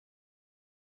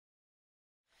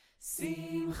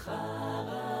שמחה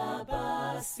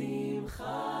רבה,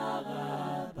 שמחה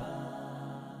רבה,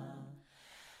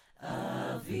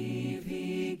 אביב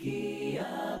הגיע,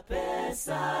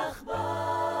 פסח בא.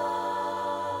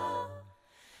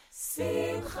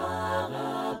 שמחה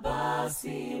רבה,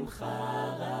 שמחה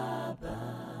רבה,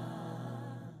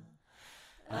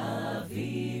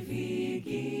 אביב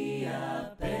הגיע,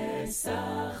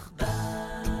 פסח בא.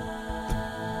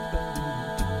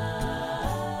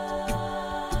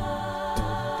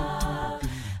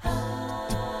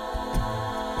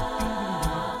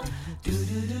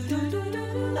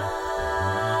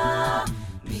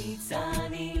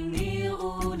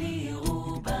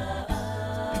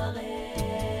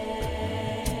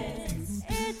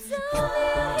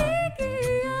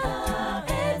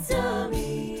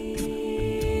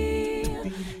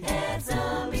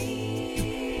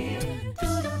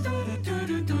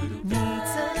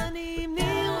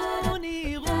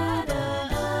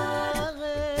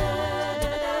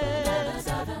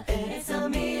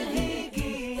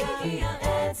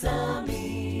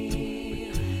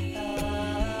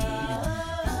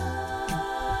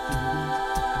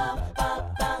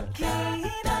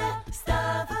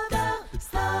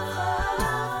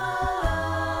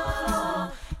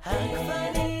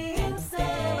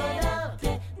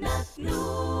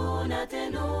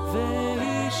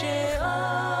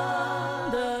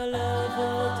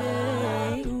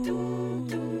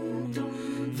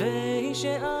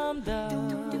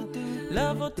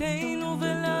 לאבותינו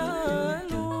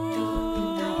ולנו,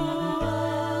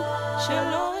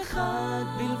 שלא אחד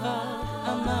בלבד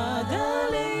עמד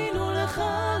עלינו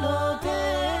לכלותנו,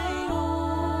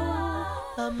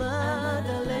 עמד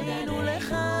עלינו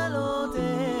לכלותנו,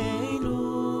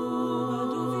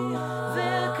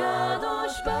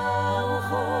 והקדוש ברוך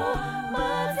הוא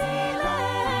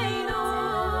מצילנו,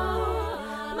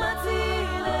 מצילנו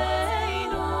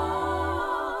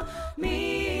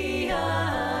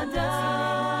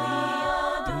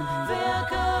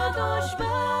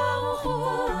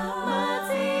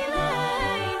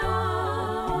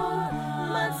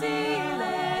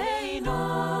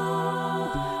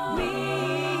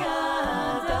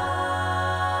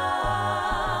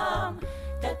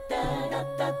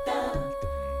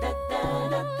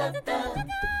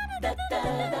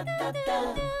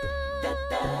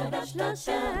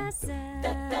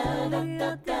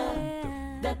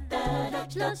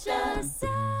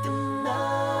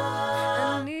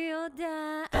אני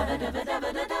יודעת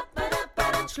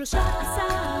 13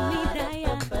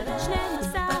 מדיה,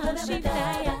 12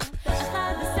 שבטיה,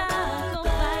 11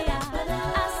 כוכביה,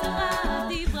 10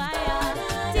 דבריה,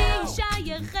 9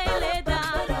 ירחי לידה,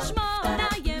 8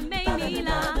 ימי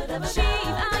מילה, 7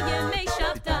 ימי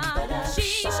שבתא,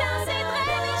 6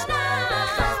 סדרי משנה,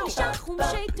 5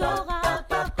 חומשי תורה,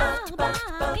 4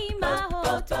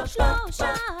 אמהות, 3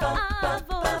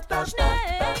 אבות, 2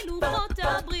 לוחות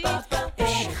הברית,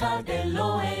 אחד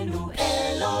אלוהינו,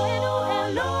 אלוהינו,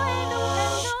 אלוהינו,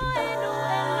 אלוהינו,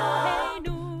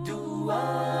 אלוהינו,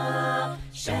 דואה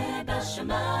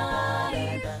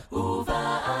שבשמיים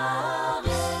ובארץ.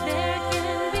 There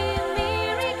can be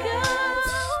miracles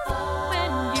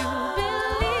when you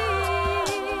believe.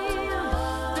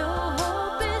 The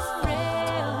hope is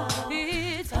frail,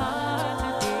 it's hard to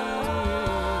give.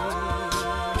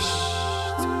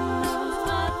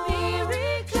 But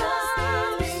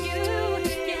miracles you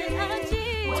can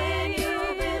achieve when you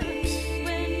believe.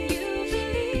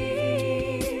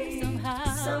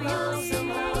 Somehow,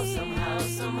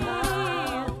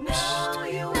 no,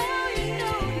 you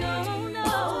will, no,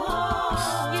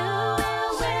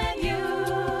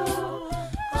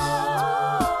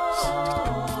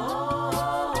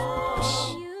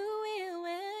 you will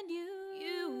when you,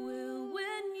 you will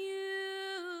when you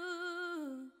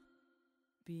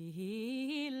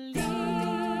believe.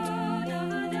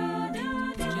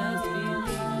 Just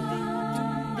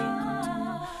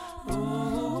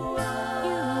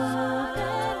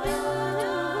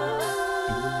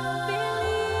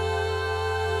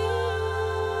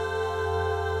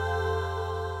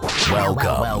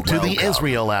Welcome to the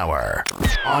Israel Hour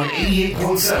on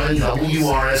 88.7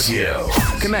 WRSU.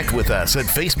 Connect with us at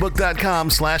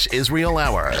facebook.com/Israel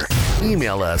Hour.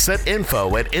 Email us at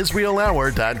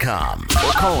info@israelhour.com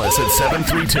or call us at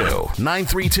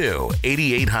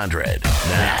 732-932-8800.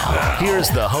 Now, here's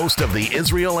the host of the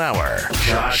Israel Hour,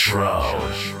 Josh Rowe.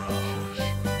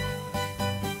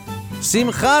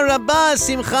 Simcha Rabbah,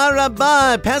 Simcha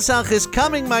Rabbah. Pesach is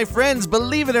coming, my friends.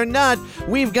 Believe it or not,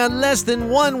 we've got less than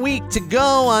 1 week to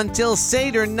go until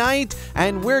Seder night,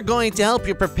 and we're going to help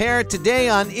you prepare today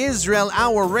on Israel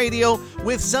Hour Radio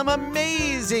with some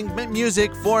amazing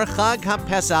music for Chag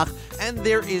HaPesach and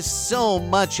there is so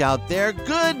much out there.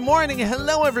 Good morning.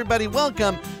 Hello, everybody.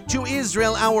 Welcome to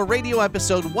Israel Hour Radio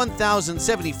episode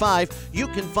 1075. You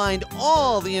can find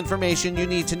all the information you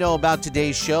need to know about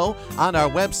today's show on our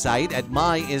website at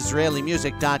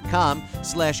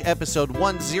myisraelimusic.com/episode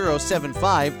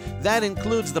 1075. That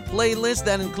includes the playlist.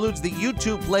 That includes the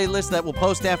YouTube playlist that we'll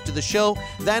post after the show.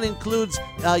 That includes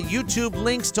YouTube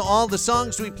links to all the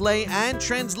songs we play and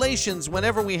translations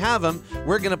whenever we have them.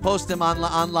 We're going to post them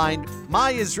online.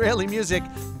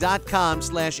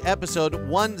 myisraelimusic.com/episode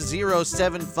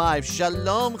 1075.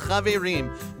 Shalom Chaverim.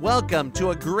 Welcome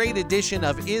to a great edition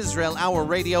of Israel Hour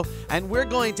Radio, and we're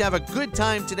going to have a good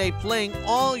time today playing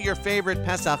all your favorite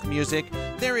Pesach music.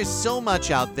 There is so much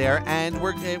out there, and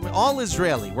we're all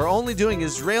Israeli. We're only doing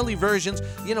Israeli versions,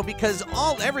 because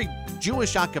every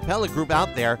Jewish a cappella group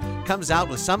out there comes out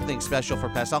with something special for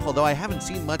Pesach, although I haven't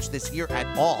seen much this year at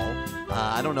all.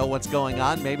 I don't know what's going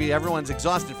on. Maybe everyone's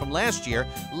exhausted from last year.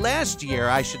 Last year,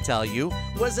 I should tell you,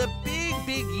 was a big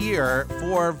year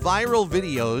for viral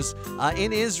videos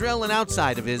in Israel and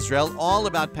outside of Israel, all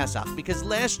about Pesach, because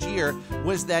last year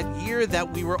was that year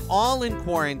that we were all in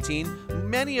quarantine.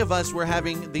 Many of us were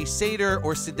having the Seder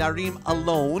or Sidarim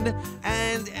alone,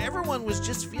 and everyone was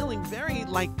just feeling very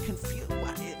confused.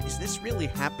 Is this really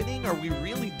happening? Are we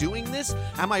really doing this?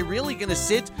 Am I really going to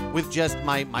sit with just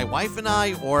my wife and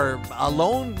I, or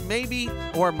alone maybe,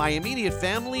 or my immediate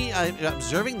family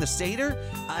observing the Seder?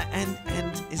 And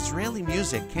Israeli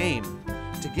music came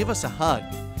to give us a hug,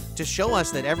 to show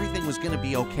us that everything was going to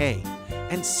be okay.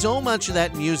 And so much of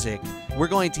that music we're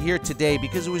going to hear today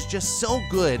because it was just so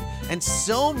good and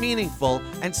so meaningful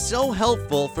and so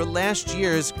helpful for last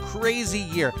year's crazy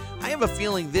year. I have a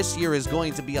feeling this year is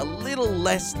going to be a little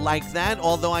less like that,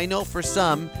 although I know for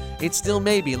some it still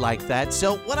may be like that.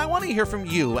 So what I want to hear from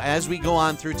you as we go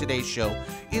on through today's show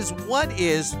is, what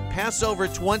is Passover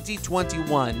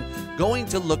 2021 going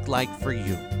to look like for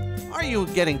you? Are you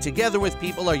getting together with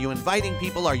people? Are you inviting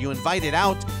people? Are you invited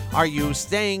out? Are you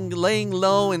laying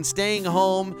low and staying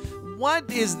home? What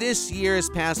is this year's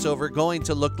Passover going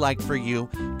to look like for you?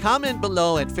 Comment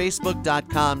below at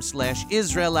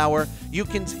facebook.com/Israel Hour. You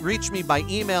can reach me by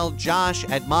email,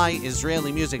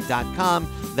 josh@myisraelimusic.com.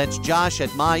 That's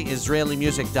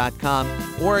josh@myisraelimusic.com.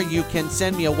 Or you can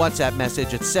send me a WhatsApp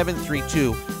message at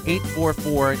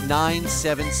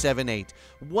 732-844-9778.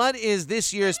 What is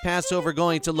this year's Passover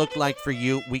going to look like for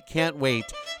you? We can't wait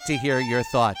to hear your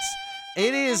thoughts.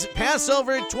 It is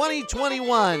Passover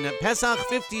 2021, Pesach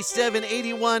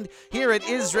 5781, here at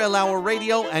Israel Hour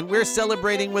Radio, and we're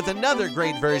celebrating with another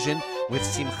great version with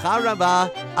Simcha Rabbah,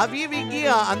 Aviv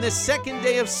Higia, on this second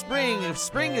day of spring.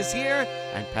 Spring is here,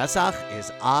 and Pesach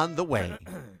is on the way.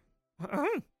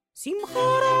 Simcha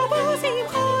Rabbah,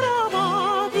 Simcha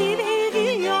Rabbah, Aviv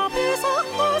Higia, Pesach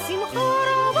ba, Simcha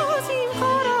Rabbah,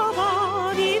 Simcha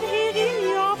Rabbah, Aviv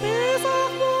Higia,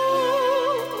 Pesach ba.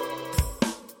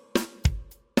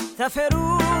 תפרו,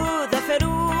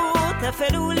 תפרו,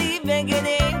 תפרו לי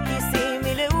בגדי כיסי,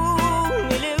 מילאו,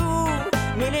 מילאו,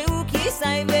 מילאו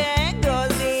כיסי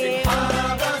ואגוזים. שמחה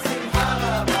רבה, שמחה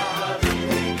רבה,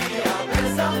 אביב הגיע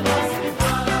פסח בא.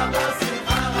 שמחה רבה,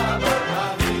 שמחה רבה,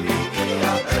 אביב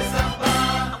הגיע פסח בא.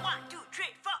 1, 2,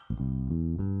 3, 4.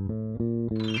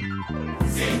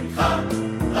 שמחה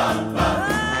רבה,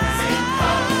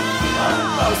 שמחה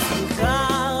רבה, שמחה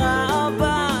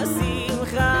רבה,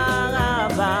 שמחה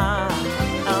רבה.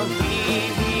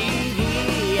 אביב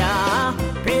הגיע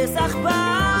פסח בא.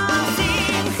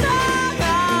 שמחה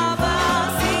רבה,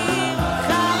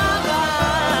 שמחה רבה.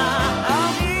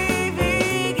 אביב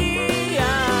הגיע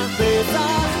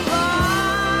פסח בא.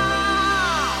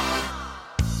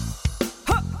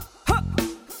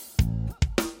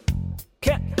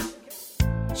 כן.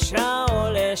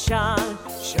 שאול לשאל,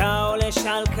 שאול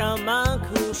לשאל כמה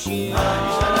קושיות.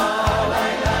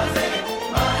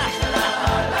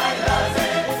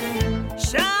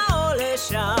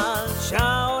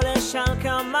 שאול לשאל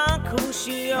כמה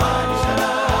קושיות.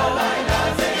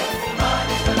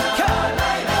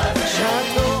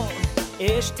 שתו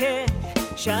אשתה,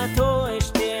 שתו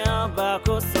אשתה ארבע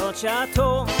כוסות.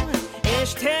 שתו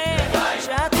אשתה,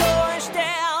 שתו אשתה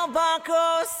ארבע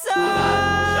כוסות.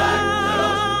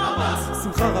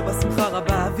 שמחה רבה, שמחה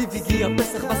רבה, אביב הגיע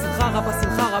פסח בא. שמחה רבה,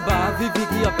 שמחה רבה, אביב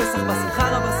הגיע פסח בא.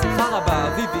 שמחה רבה, שמחה רבה,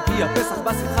 אביב הגיע פסח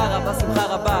בא. שמחה רבה, שמחה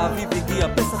רבה, אביב הגיע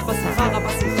פסח בא. שמחה רבה,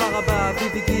 שמחה רבה,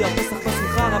 אביב הגיע פסח בא.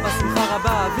 שמחה רבה, שמחה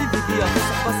רבה, אביב הגיע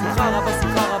פסח בא. שמחה רבה,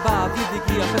 שמחה רבה, אביב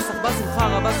הגיע פסח בא. שמחה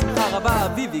רבה, שמחה רבה,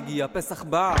 אביב הגיע פסח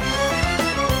בא.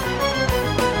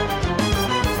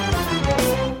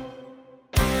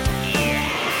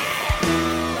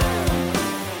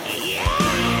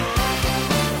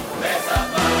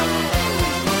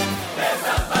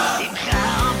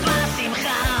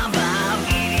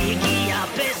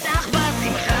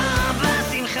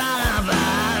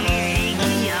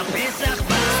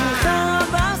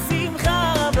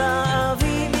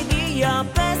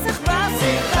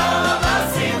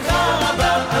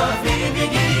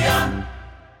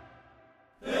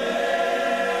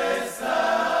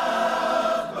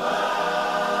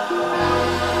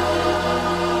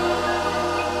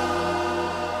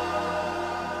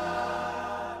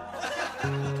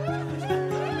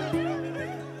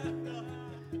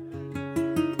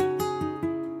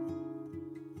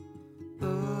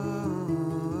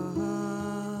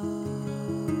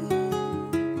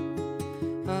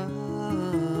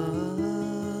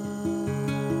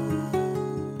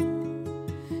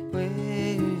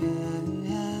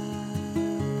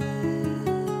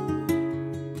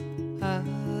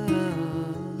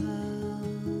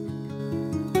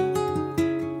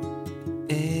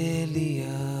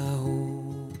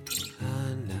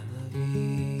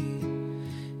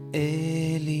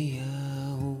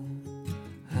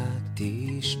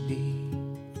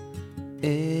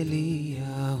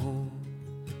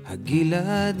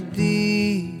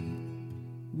 גלעדי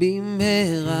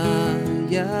במהרה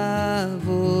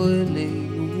יבוא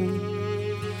אלינו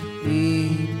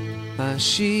עם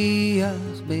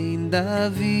משיח בן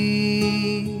דוד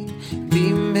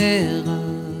במהרה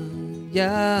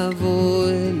יבוא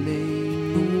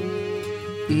אלינו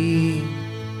עם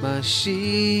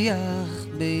משיח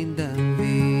בן דוד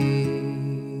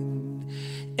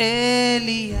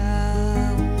אליהו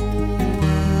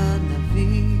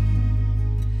הנביא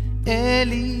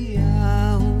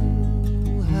אליהו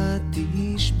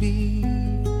התשבי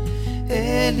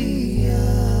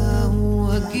אליהו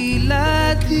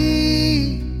הגלעדי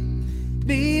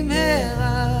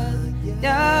במהרה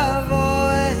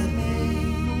יבוא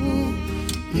אלינו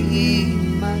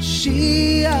עם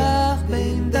משיח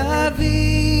בן דוד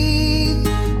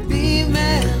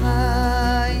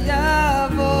במהרה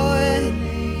יבוא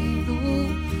אלינו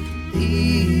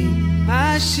עם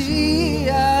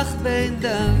משיח בן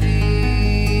דוד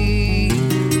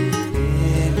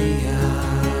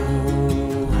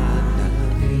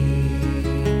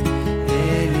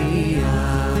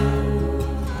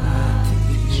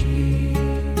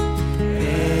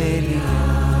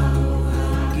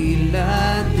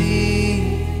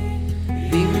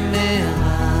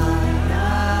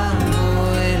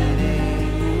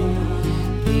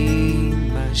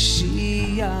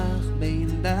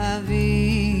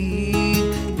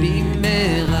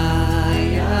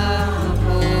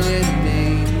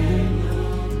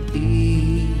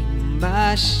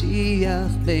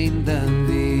משיח בן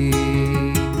דוד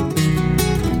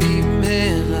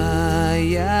במהרה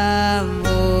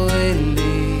יבוא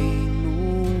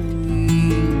אלינו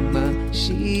עם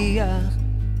משיח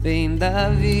בן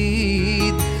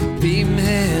דוד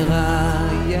במהרה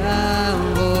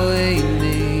יבוא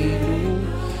אלינו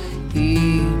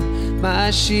עם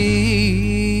משיח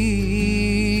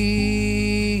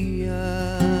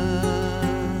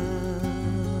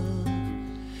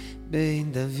בן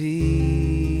דוד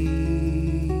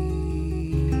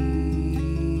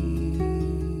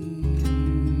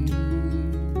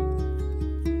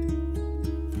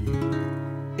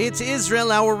It's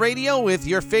Israel Hour Radio with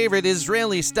your favorite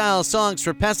Israeli-style songs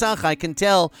for Pesach. I can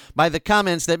tell by the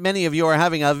comments that many of you are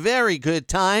having a very good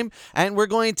time, and we're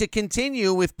going to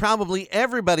continue with probably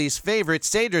everybody's favorite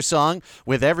Seder song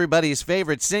with everybody's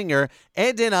favorite singer.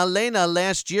 Eden Alena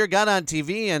last year got on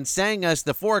TV and sang us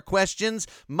the 4 questions,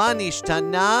 Ma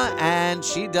Nishtana, and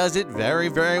she does it very,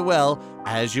 very well,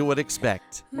 as you would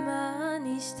expect. מה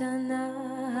נשתנה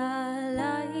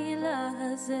הלילה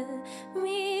הזה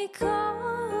מכל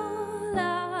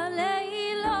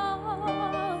הלילות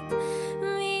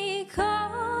מכל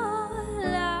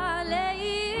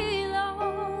הלילות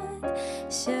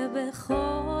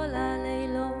שבכל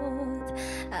הלילות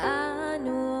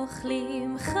אנו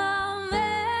אוכלים חמץ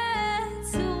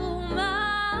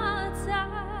ומצה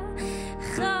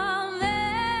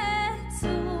חמץ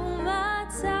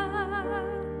ומצה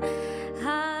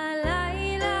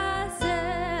הלילה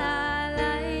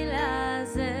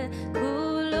זה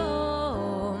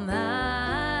כולו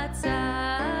מצה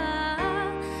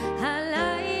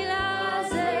הלילה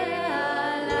זה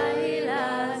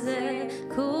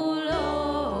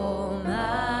כולו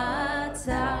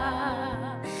מצה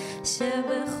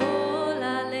שבכל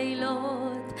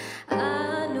הלילות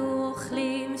אנו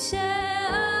אוכלים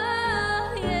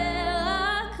שאר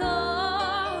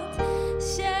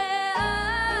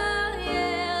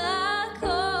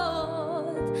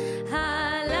ירקות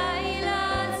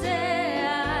הלילה זה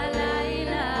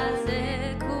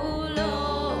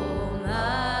כולו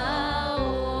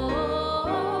מאור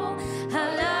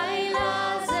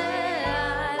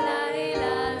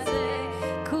הלילה זה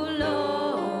כולו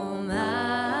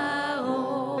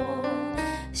מאור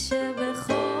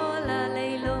שבכל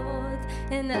הלילות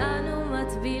אין אנו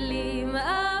מטבילים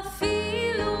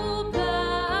אפילו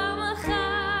פעם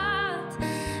אחת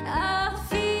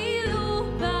אפילו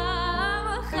פעם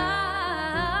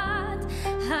אחת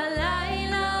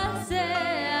הלילה זה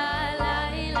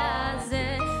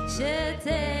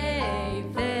שתי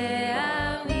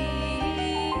פעמים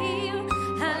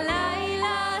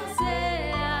הלילה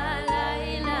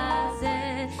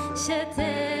זה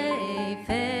שתי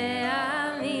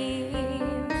פעמים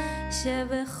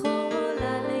שבכל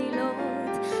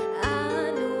הלילות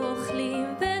אנו אוכלים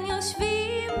בין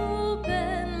יושבים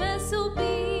ובין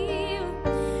מסובים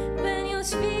בין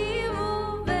יושבים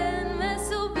ובין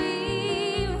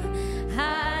מסובים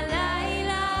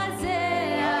הלילה זה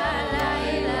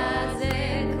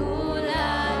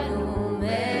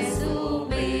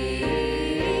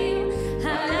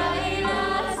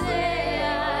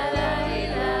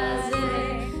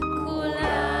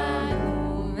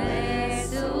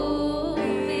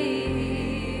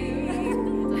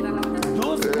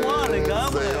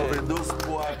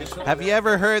Have you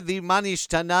ever heard the Manish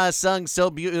Tana sung so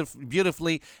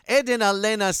beautifully? Eden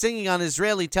Alena singing on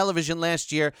Israeli television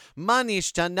last year.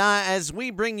 Manish Tana, as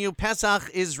we bring you Pesach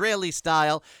Israeli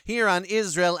style here on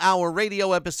Israel Hour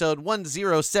Radio episode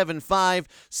 1075.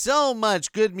 So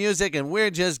much good music, and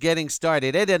we're just getting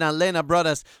started. Eden Alena brought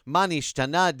us Manish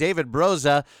Tana. David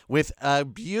Broza with a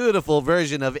beautiful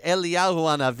version of Eliyahu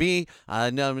Hanavi.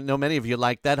 No, many of you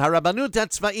like that. Harabanut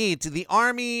Hatzva'it, the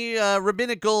army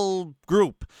rabbinical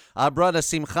group, brought us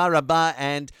Simcha Rabbah,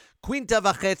 and Quinta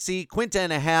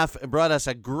and a half, brought us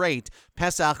a great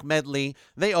Pesach medley.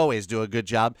 They always do a good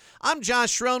job. I'm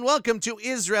Josh Schroen. Welcome to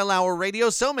Israel Hour Radio.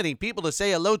 So many people to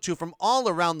say hello to from all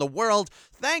around the world.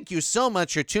 Thank you so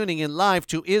much for tuning in live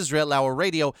to Israel Hour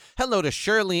Radio. Hello to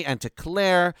Shirley and to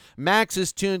Claire. Max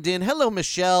is tuned in. Hello,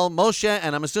 Michelle, Moshe,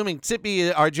 and I'm assuming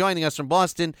Tzipi are joining us from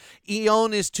Boston.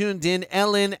 Eon is tuned in.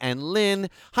 Ellen and Lynn.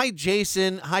 Hi,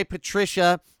 Jason. Hi,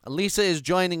 Patricia. Lisa is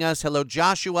joining us. Hello,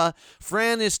 Joshua.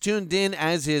 Fran is tuned in,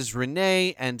 as is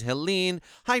Renee and Helene.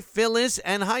 Hi, Phyllis,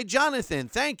 and hi, Jonathan.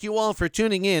 Thank you all for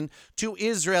tuning in to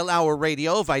Israel Hour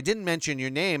Radio. If I didn't mention your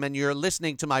name and you're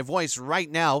listening to my voice right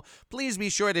now, please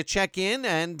be sure to check in,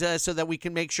 and so that we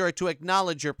can make sure to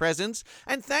acknowledge your presence.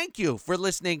 And thank you for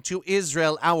listening to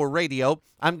Israel Hour Radio.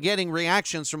 I'm getting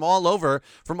reactions from all over,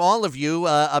 from all of you,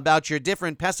 about your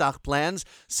different Pesach plans.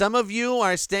 Some of you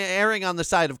are erring on the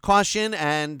side of caution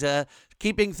and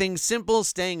keeping things simple,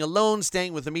 staying alone,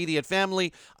 staying with immediate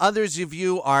family. Others of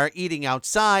you are eating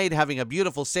outside, having a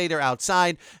beautiful Seder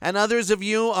outside. And others of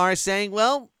you are saying,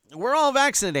 well, we're all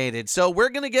vaccinated, so we're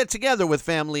going to get together with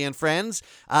family and friends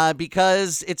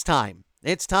because it's time.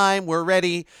 It's time, we're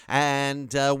ready,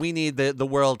 and we need the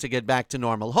world to get back to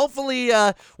normal. Hopefully,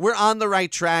 we're on the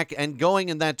right track and going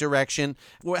in that direction.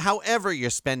 However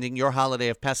you're spending your holiday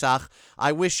of Pesach,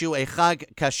 I wish you a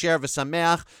Chag Kasher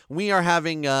V'Sameach. We are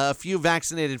having a few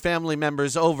vaccinated family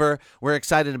members over. We're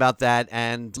excited about that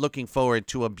and looking forward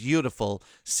to a beautiful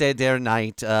Seder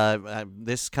night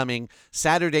this coming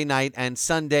Saturday night and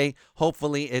Sunday.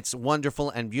 Hopefully, it's wonderful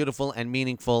and beautiful and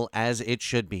meaningful as it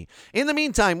should be. In the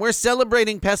meantime, we're celebrating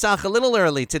Pesach a little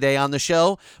early today on the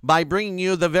show by bringing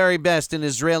you the very best in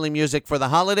Israeli music for the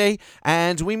holiday,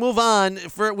 and we move on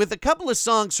with a couple of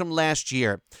songs from last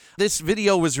year. This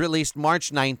video was released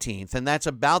March 19th, and that's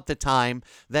about the time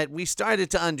that we started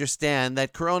to understand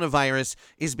that coronavirus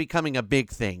is becoming a big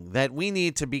thing, that we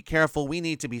need to be careful, we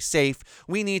need to be safe,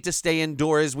 we need to stay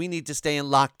indoors, we need to stay in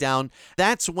lockdown.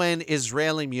 That's when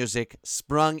Israeli music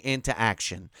sprung into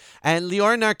action. And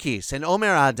Lior Narkis and Omer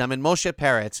Adam and Moshe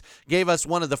Peretz gave us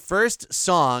one of the first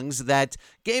songs that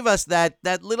gave us that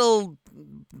little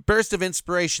burst of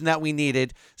inspiration that we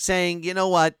needed, saying, you know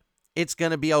what, it's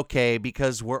going to be okay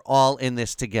because we're all in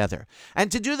this together.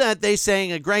 And to do that, they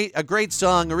sang a great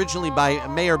song originally by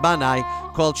Meir Banai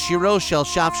called Shiro Shel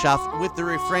Shafshaf with the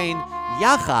refrain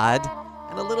Yachad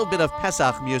and a little bit of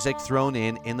Pesach music thrown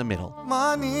in the middle.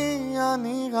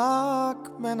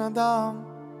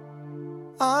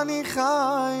 אני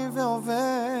חי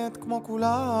ועובד כמו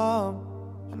כולם,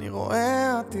 אני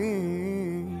רואה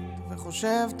עתיד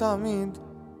וחושב תמיד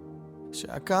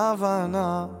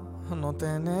שהכוונה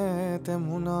נותנת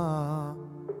אמונה.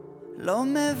 לא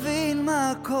מבין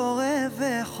מה קורה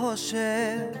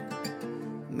וחושב,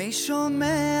 מי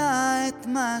שומע את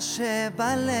מה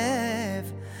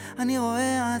שבלב. אני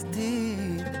רואה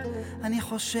עתיד, אני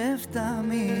חושב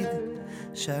תמיד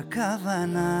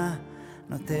שהכוונה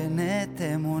נותנת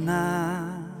אמונה.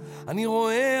 אני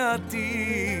רואה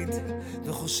עתיד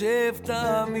וחושב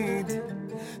תמיד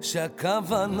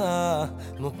שהכוונה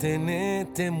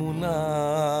נותנת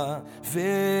אמונה.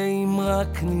 ואם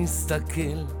רק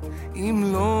נסתכל, אם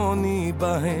לא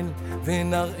ניבהל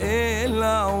ונראה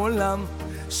לעולם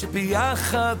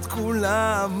שביחד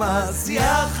כולם, אז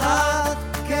יחד,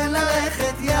 כן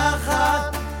ללכת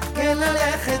יחד, כן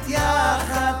ללכת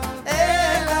יחד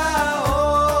אל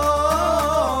האור.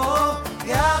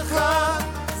 יחד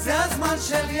זה הזמן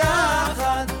של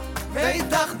יחד,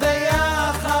 ואיתך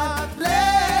ביחד לאור.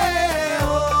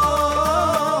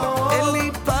 אין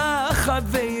לי פחד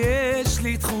ויש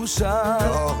לי תחושה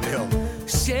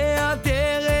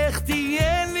שהדרך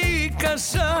תהיה לי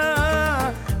קשה.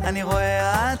 אני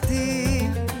רואה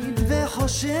עתיד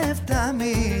וחושב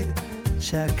תמיד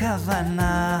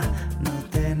שהכוונה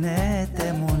נותנת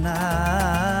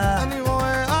אמונה. אני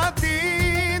רואה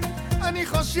עתיד, אני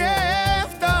חושב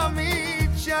תמיד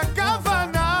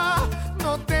שהכוונה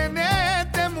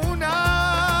נותנת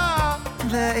אמונה.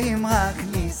 ואם רק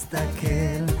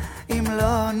נסתכל, אם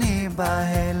לא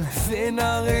ניבהל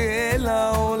ונראה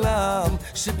לעולם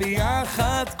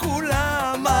שביחד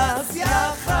כולם, אז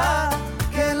יחד,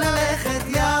 כן ללכת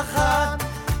יחד,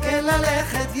 כן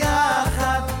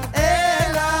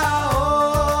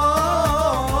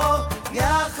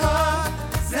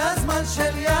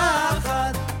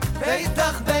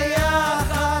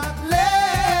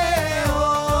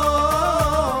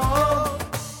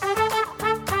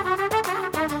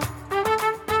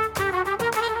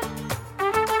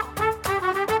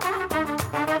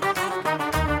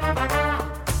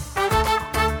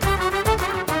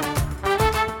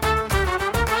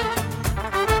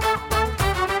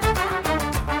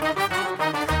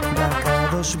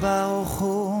והקדוש ברוך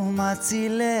הוא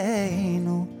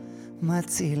מצילנו,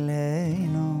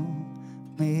 מצילנו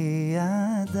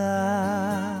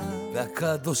מידה.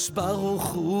 והקדוש ברוך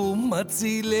הוא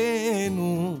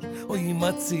מצילנו, אוי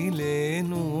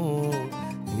מצילנו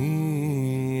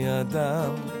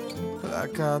מידם.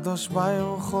 והקדוש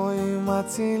ברוך הוא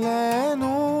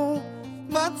מצילנו,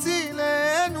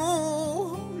 מצילנו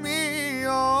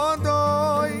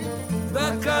מיודוי.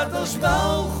 והקדוש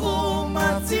ברוך הוא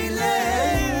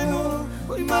מצילנו,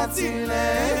 אוי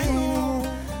מצילנו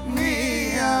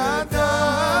מידם.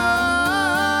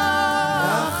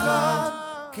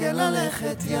 כן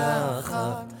ללכת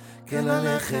יחד, כן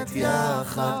ללכת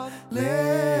יחד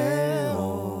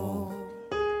לאור.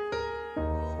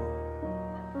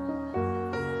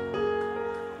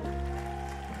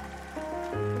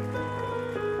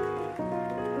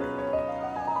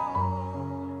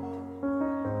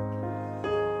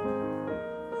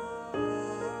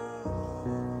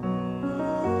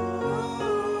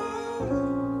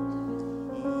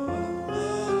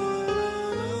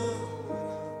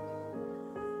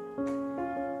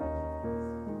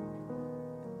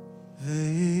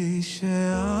 והיא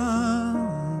שעמדה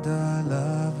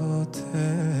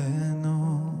לאבותינו,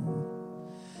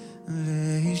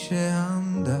 והיא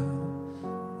שעמדה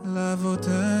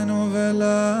לאבותינו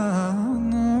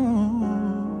ולנו,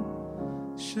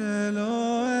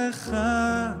 שלא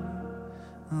אחד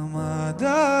עמד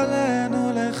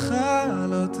עלינו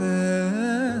לכלותנו,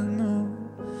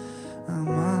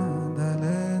 עמד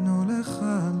עלינו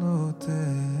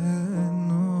לכלותנו.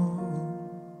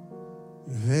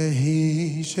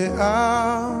 והיא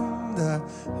שעמדה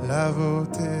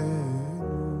לאבותינו,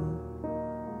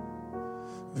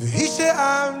 והיא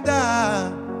שעמדה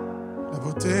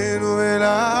לאבותינו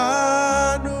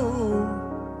ולנו,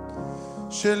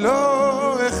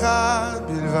 שלא אחד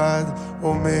בלבד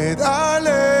עומד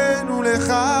עלינו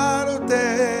לכלותנו,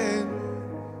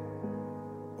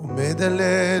 עומד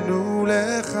עלינו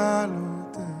לכלותנו.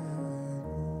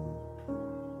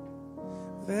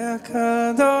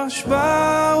 והקדוש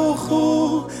ברוך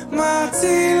הוא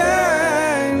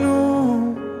מצילנו,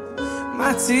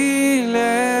 מצילנו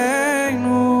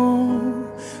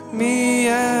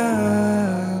מידם.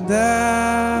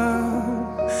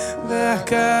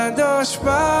 והקדוש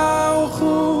ברוך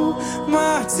הוא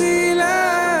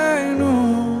מצילנו,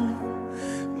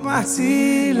 מצילנו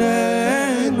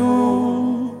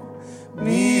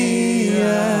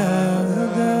מידם.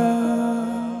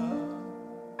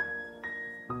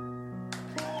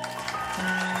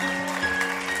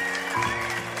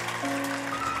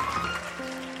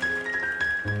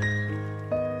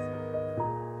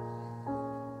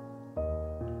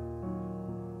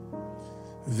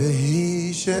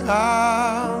 והיא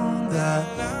שעמדה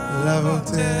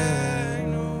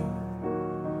לאבותינו,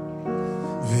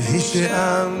 והיא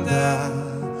שעמדה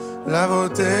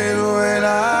לאבותינו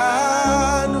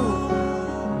ולנו,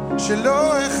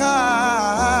 שלא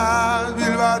אחד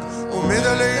בלבד עומד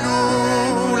עלינו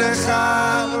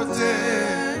לכלותנו,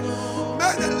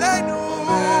 עומד עלינו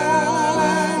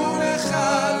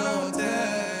לכלותנו.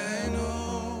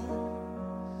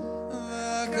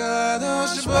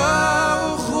 והקדוש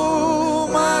ברוך הוא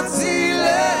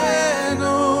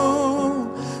מצילנו,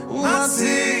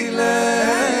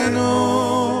 מצילנו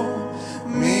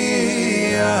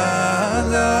מידם.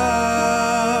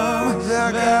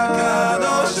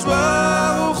 והקדוש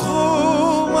ברוך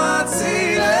הוא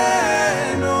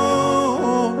מצילנו,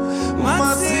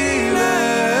 מצילנו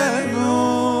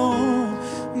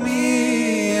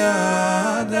מידם.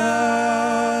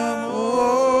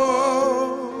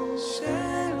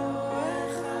 שלא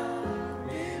אחד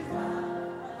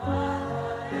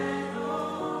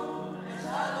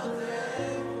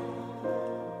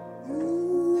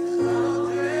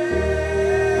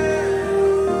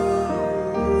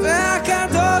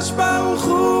והקדוש ברוך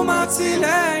הוא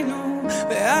מצילנו,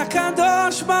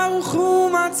 והקדוש ברוך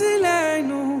הוא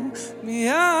מצילנו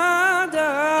מידם.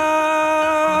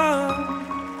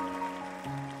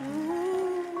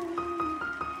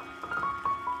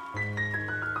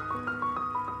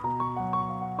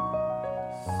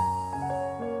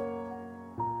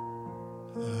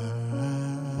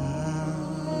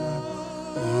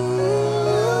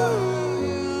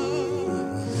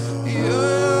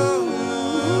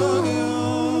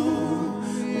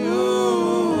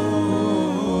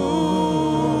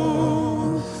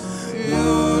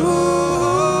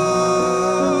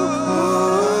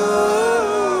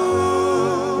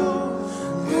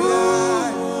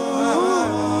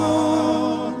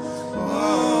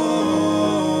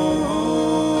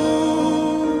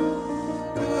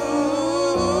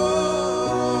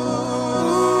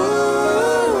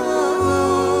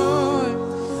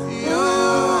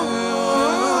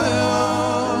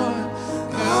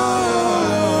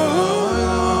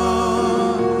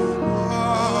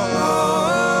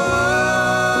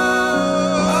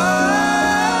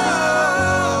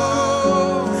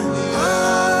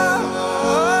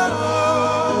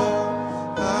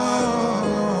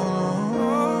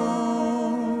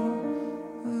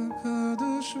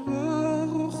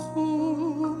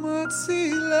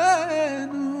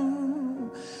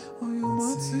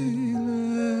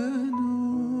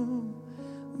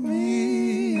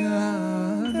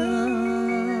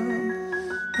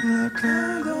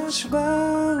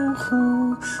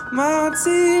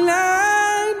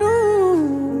 מצילנו,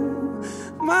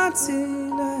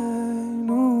 מצילנו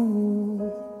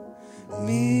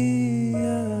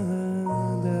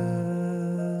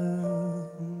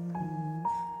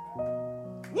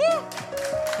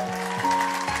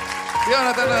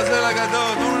יונתן רזל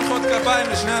הגדול, תנו מלכות כפיים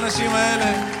לשני האנשים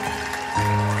האלה.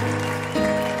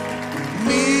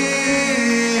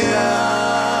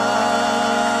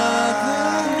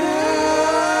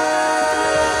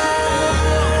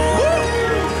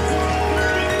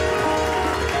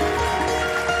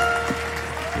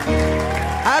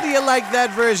 How do you like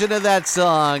that version of that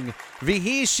song?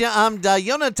 Vihi Sha'amda.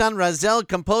 Yonatan Razel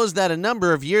composed that a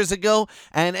number of years ago,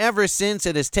 and ever since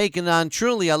it has taken on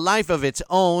truly a life of its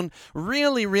own.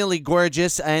 Really, really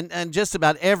gorgeous, and just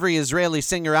about every Israeli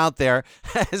singer out there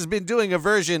has been doing a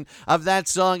version of that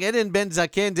song. Eden Ben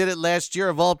Zaken did it last year,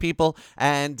 of all people,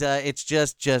 and it's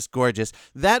just gorgeous.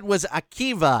 That was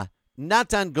Akiva,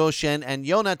 Natan Goshen, and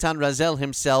Yonatan Razel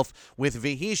himself with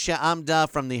Vihi Sha'amda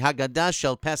from the Haggadah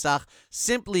Shel Pesach.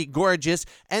 Simply gorgeous.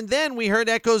 And then we heard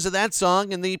echoes of that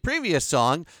song in the previous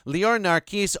song, Lior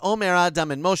Narkis, Omer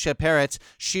Adam, and Moshe Peretz,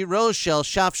 Shiro Shel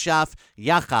Shaf Shaf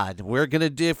Yachad.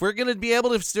 If we're gonna be able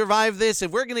to survive this,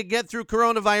 if we're gonna get through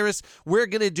coronavirus, we're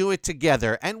gonna do it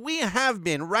together. And we have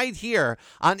been right here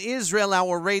on Israel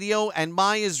Hour Radio and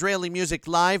My Israeli Music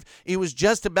Live. It was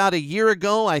just about a year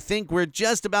ago. I think we're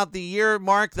just about the year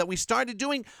mark that we started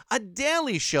doing a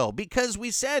daily show, because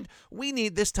we said we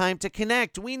need this time to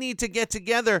connect. We need to get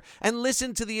together and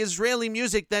listen to the Israeli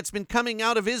music that's been coming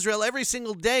out of Israel every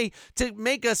single day to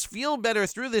make us feel better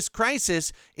through this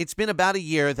crisis. It's been about a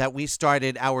year that we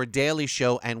started our daily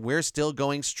show, and we're still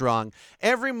going strong.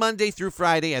 Every Monday through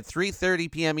Friday at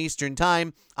 3:30 p.m. Eastern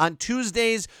Time. On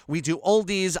Tuesdays, we do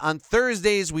oldies. On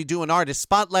Thursdays, we do an artist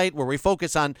spotlight where we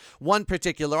focus on one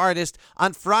particular artist.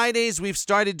 On Fridays, we've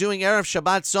started doing Erev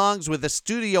Shabbat songs with a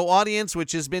studio audience,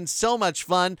 which has been so much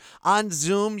fun on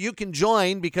Zoom. You can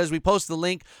join because we post the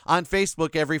link on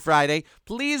Facebook every Friday.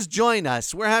 Please join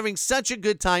us. We're having such a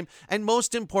good time. And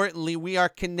most importantly, we are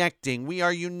connecting. We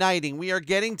are uniting. We are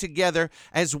getting together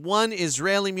as one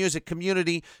Israeli music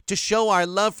community to show our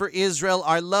love for Israel,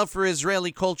 our love for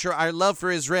Israeli culture, our love for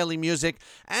Israeli music,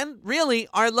 and really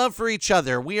our love for each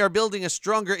other. We are building a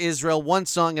stronger Israel one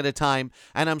song at a time,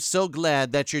 and I'm so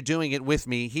glad that you're doing it with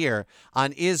me here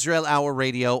on Israel Hour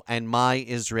Radio and My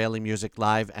Israeli Music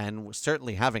Live, and we're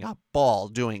certainly having a ball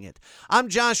doing it. I'm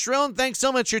Josh Rohn. Thanks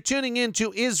so much for tuning in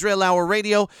to Israel Hour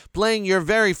Radio, playing your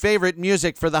very favorite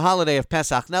music for the holiday of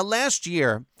Pesach. Now, last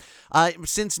year,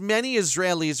 since many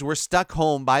Israelis were stuck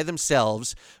home by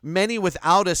themselves, many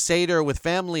without a Seder with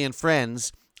family and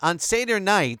friends, on Seder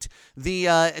night, the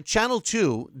Channel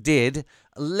 2 did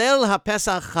Leil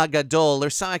HaPesach HaGadol, or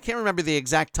I can't remember the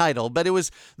exact title, but it was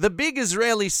the big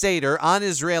Israeli Seder on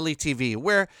Israeli TV,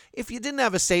 where if you didn't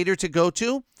have a Seder to go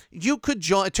to, you could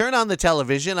turn on the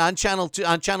television on Channel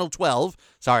 12.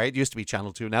 Sorry, it used to be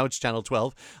Channel 2. Now it's Channel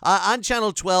 12. On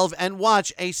Channel 12, and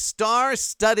watch a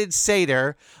star-studded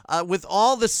Seder with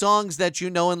all the songs that you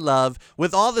know and love,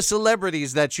 with all the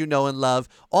celebrities that you know and love,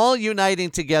 all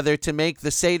uniting together to make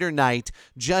the Seder night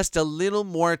just a little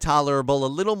more tolerable, a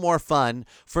little more fun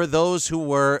for those who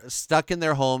were stuck in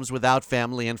their homes without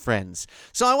family and friends.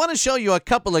 So I want to show you a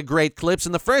couple of great clips,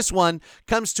 and the first one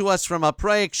comes to us from a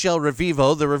Project Shel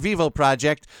Revivo, the Revivo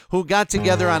Project, who got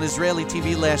together on Israeli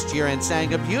TV last year and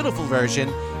sang a beautiful version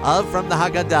of From the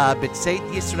Haggadah, B'tzeit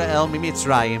Yisrael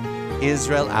Mimitzrayim,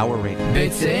 Israel Hour Radio.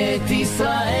 בצאת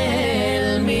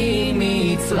ישראל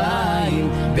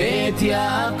ממצרים, בית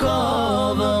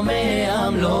יעקב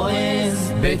מעם לא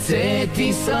עז. בצאת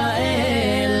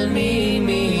ישראל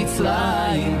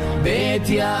ממצרים, בית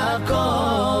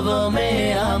יעקב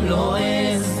מעם לא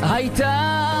עז.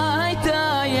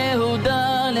 הייתה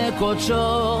יהודה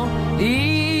לקודשו,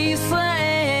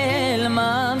 ישראל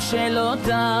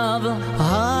ממשלותיו.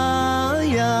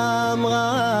 הים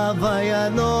רב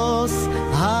וינוס,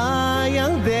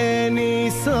 הירדן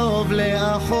ייסוב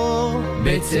לאחור.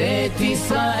 בצאת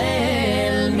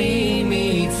ישראל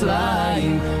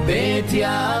ממצרים, בית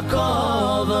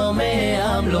יעקב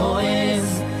מעם לא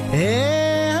עז.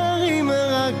 ההרים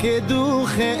רקדו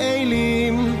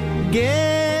כאלים,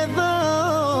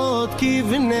 גבעות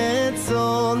כבני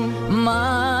צאן.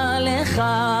 מה לך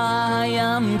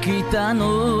הים כי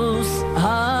תנוס,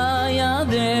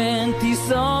 הירדן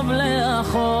תיסוב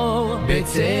לאחור.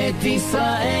 בצאת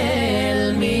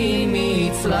ישראל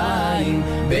ממצרים,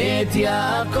 בית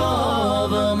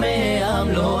יעקב מעם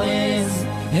לא עז.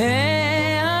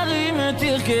 ההרים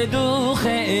תרקדו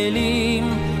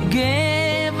כאלים,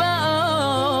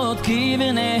 גבעות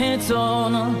כבני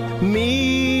צאן.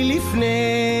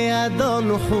 מלפני אדון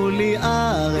אדון חולי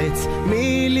ארץ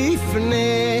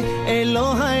מלפני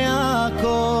אלוהי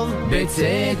יעקב.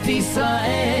 בצאת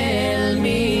ישראל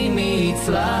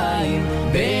ממצרים,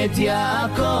 בית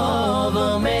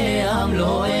יעקב מעם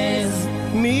לא עז.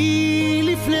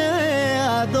 מלפני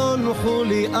אדון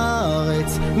חולי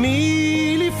ארץ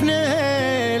מלפני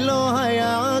אלוהי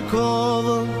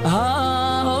יעקב.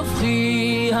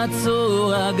 ההופכי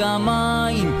הצור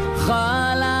הגמיים,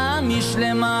 חלה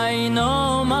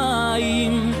משלמיינו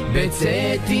מים.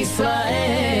 בצאת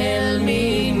ישראל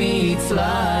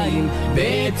ממצרים,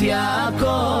 בית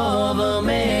יעקב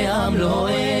מעם לא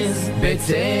עז.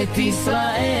 בצאת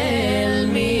ישראל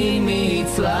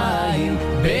ממצרים,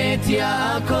 בית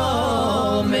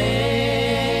יעקב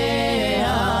מעם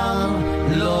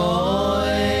לא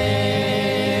עז.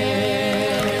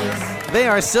 They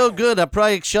are so good, a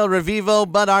Project Shel Revivo,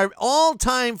 but our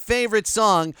all-time favorite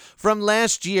song from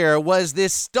last year was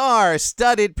this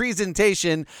star-studded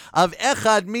presentation of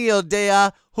Echad Mi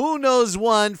Yodea, Who Knows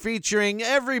One, featuring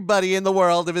everybody in the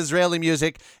world of Israeli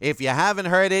music. If you haven't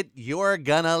heard it, you're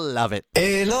gonna love it.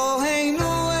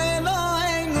 Eloheinu,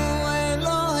 Eloheinu,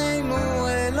 Eloheinu,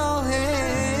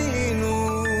 Eloheinu,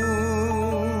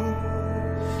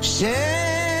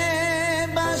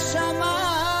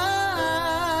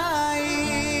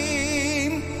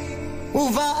 שבשמיים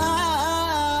ובארץ.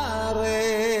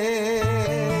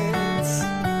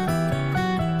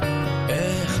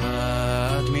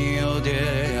 אחד מי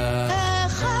יודע,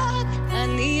 אחד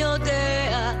אני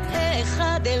יודע,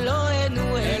 אחד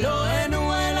אלוהינו,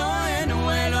 אלוהינו,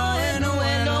 אלוהינו, אלוהינו,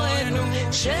 אלוהינו,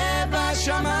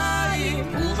 שבשמיים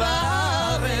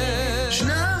ובארץ.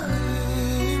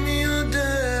 שניים מי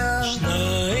יודע,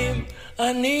 שניים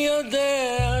אני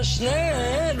יודע, שני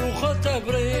לוחות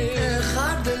הברית.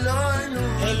 אחד אלוהינו,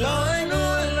 אלוהינו,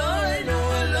 אלוהינו,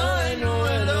 אלוהינו,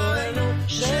 אלוהינו,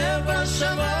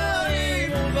 שבשמיים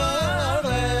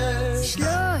ובארץ.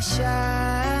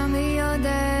 שלושה מי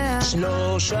יודע,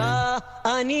 שלושה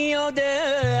אני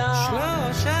יודע,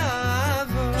 שלושה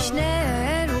אבות,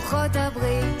 שני לוחות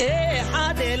הברית,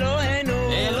 אחד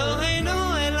אלוהינו,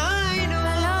 אלוהינו, אלוהינו,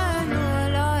 אלוהינו,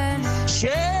 אלוהינו,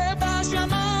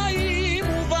 שבשמיים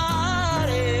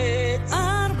ובארץ.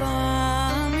 ארבע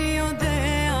מי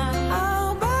יודע,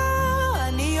 ארבע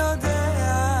אני יודע,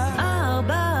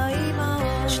 ארבע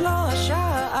אמהות,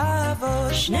 שלושה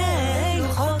אבות, שני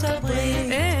לוחות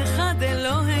הברית, אחד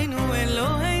אלוהינו,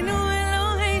 אלוהינו,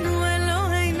 אלוהינו,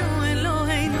 אלוהינו,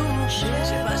 אלוהינו,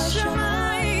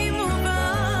 שבשמיים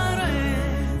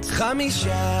ובארץ.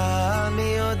 חמישה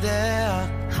מי יודע,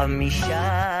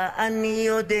 חמישה אני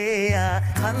יודע,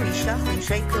 חמישה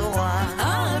חומשי תורה.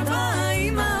 ארבע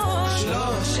אמהות,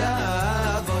 שלושה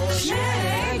אבות,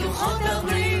 שני לוחות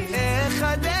הברית,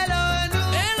 אחד אלוהינו,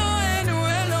 אלוהינו,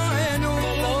 אלוהינו,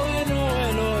 אלוהינו,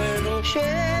 אלוהינו,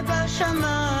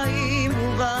 שבשמיים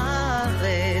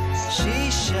ובארץ.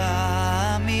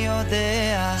 שישה מי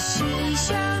יודע,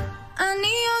 שישה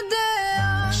אני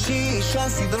יודע, שישה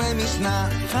סדרי משנה,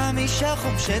 חמישה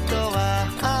חומשי תורה,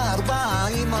 ארבע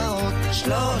אמהות,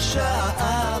 שלושה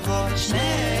אבות,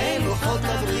 שני לוחות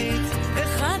הברית.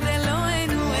 אחד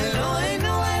אלוהינו,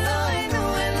 אלוהינו,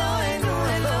 אלוהינו, אלוהינו,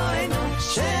 אלוהינו,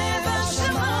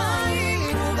 שבשמיים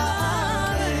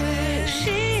ובארץ.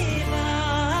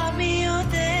 שבעה מי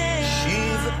יודע,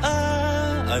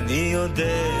 שבעה אני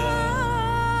יודע,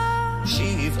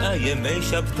 שבעה ימי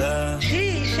שבתא,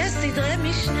 שישה סדרי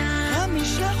משנה,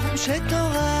 חמישה חומשי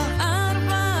תורה,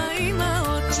 ארבע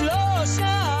אמהות,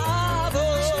 שלושה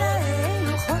אבות,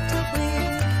 שני לוחות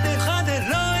הברית, אחד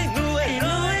אלוהינו,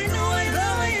 אלוהינו,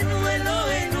 אלוהינו,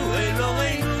 אלוהינו,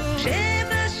 אלוהינו,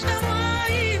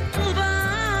 שבשמיים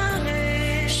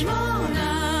ובארץ. שמונה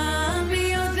מי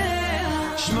יודע,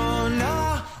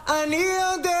 שמונה אני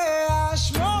יודע,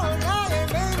 שמונה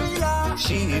ימי מילה,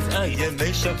 שבעה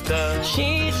ימי שבתא,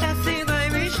 שישה סדרי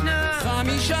משנה,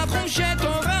 חמישה חומשי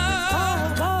תורה,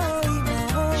 ארבע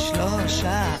אמהות,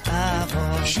 שלושה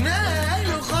אבות, שני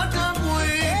לוחות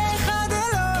הברית. אחד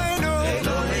אלוהינו,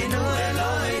 אלוהינו,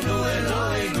 אלוהינו,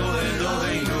 אלוהינו,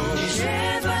 אלוהינו,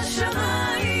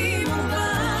 שבשמיים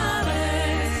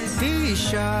ובארץ.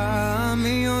 תשעה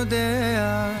מי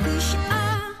יודע,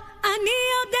 תשעה אני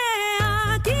יודע,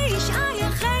 תשעה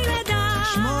יחי לידה,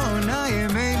 שמונה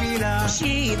ימי מילה,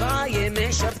 שבעה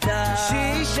ימי שבתא,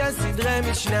 שישה סדרי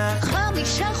משנה,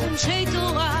 חמישה חומשי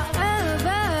תורה,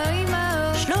 ארבע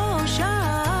אמהות, שלושה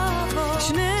אבות,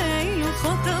 שני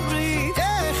לוחות הברית,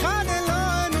 אחד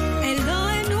אלוהינו,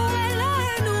 אלוהינו,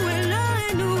 אלוהינו,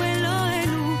 אלוהינו,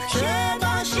 אלוהינו,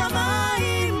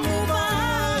 שבשמיים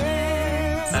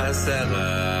ובארץ.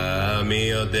 עשרה מי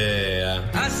יודע,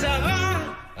 עשרה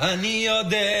אני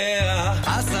יודע,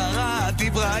 עשרה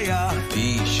דבריה,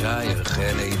 אישה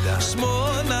ירחה לידה.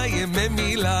 8 ימי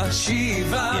מילה,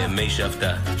 7 ימי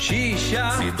שבתא, 6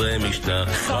 סדרי משנה,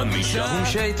 5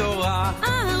 חומשי תורה,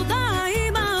 4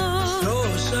 אמהות,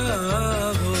 3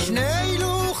 אבות, 2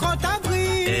 לוחות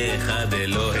הברית, 1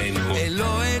 אלוהינו,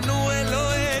 אלוהינו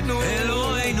אלוהינו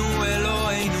אלוהינו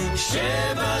אלוהינו,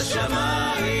 7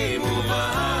 שמיים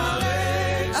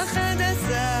ובארץ.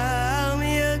 11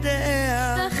 מי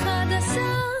יודע, 11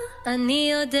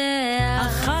 אני יודע,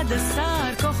 11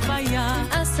 כוכביה,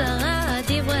 10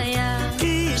 דבריה,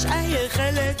 9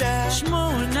 ירחה לידה,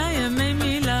 8 ימי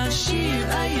מילה,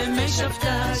 7 ימי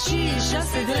שבתא, 6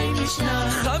 סדרי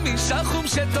משנה, 5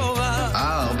 חומשי תורה,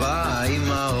 4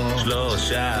 אמהות,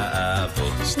 3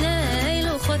 אבות, 2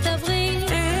 לוחות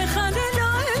הברית, 1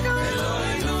 אלוהינו,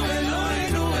 אלוהינו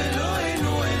אלוהינו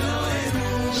אלוהינו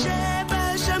אלוהינו,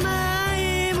 7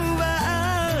 שמיים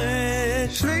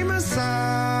ובארץ,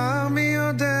 12 מי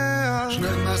יודע,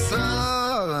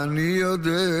 12 אני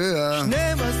יודע,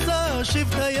 12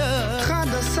 שבטיה,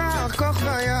 11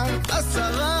 כוכביה,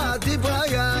 10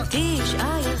 דבריה,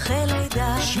 9 ירחה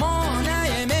לידה, 8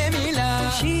 ימי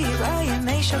מילה, 7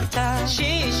 ימי שבתא, 6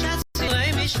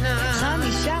 סדרי משנה,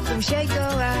 5 חומשי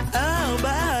תורה,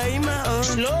 4 אמהות,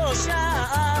 3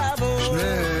 אבות,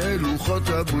 2 לוחות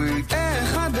הברית,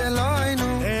 1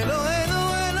 אלוהינו, אלוהינו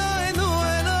אלוהינו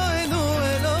אלוהינו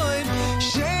אלוהינו,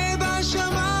 7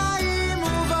 שמיים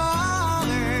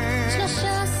ובארץ,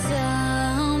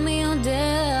 13 מי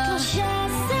יודע,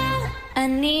 13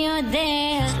 אני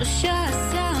יודע,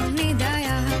 13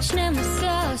 נידיה,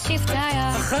 12 שבטיה,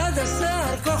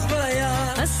 11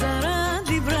 כוכביה, 10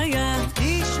 דבריה,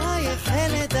 9 ירחה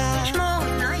לידה,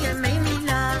 8 ימי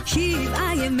מילה,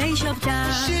 7 ימי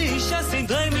שבתא, 6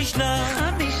 סדרי משנה,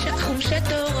 5 חומשי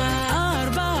תורה,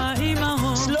 4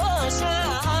 אמהות, 3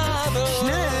 אבות,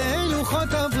 2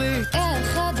 לוחות הברית,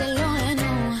 1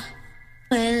 אלוהינו,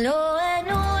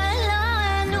 אלוהינו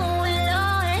אלוהינו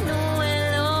אלוהינו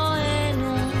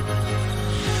אלוהינו,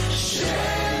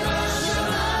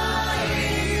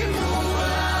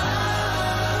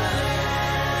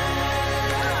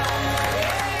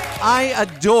 I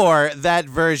adore that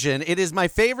version. It is my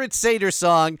favorite Seder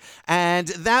song, and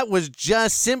that was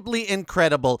just simply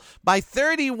incredible. By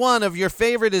 31 of your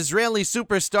favorite Israeli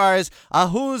superstars, a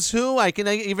who's who, I can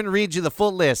even read you the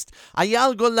full list.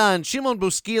 Ayal Golan, Shimon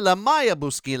Buskila, Maya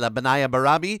Buskila, Benaya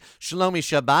Barabi, Shlomi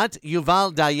Shabbat,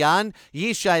 Yuval Dayan,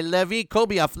 Yishai Levi,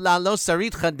 Kobi Aflalo,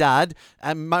 Sarit Haddad,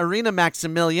 Marina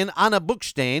Maximilian, Anna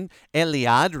Buchstein,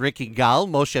 Eliad, Ricky Gal,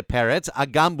 Moshe Peretz,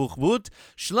 Agam Buchbut,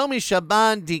 Shlomi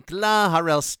Shaban, Dikla,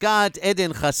 Harel Scott,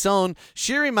 Eden Chasson,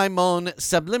 Shiri Maimon,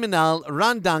 Subliminal,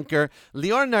 Ron Dunker,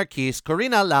 Lior Narkis,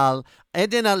 Corinna Lal,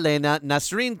 Eden Alena,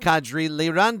 Nasrin Kadri,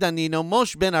 Liran Danino,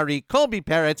 Moshe Ben Ari, Kobe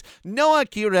Peretz, Noah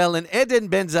Kirel, and Eden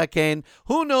Ben-Zaken.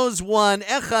 Who knows one?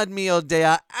 Echad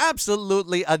Miodea.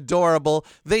 Absolutely adorable.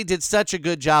 They did such a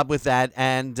good job with that,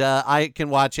 and I can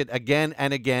watch it again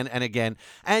and again and again.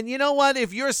 And you know what?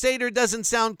 If your Seder doesn't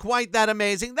sound quite that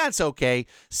amazing, that's okay.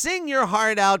 Sing your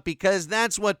heart out, because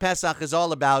that's what Pesach is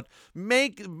all about.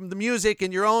 Make the music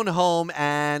in your own home,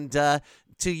 and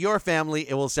to your family,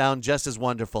 it will sound just as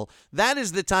wonderful. That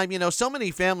is the time, so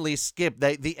many families skip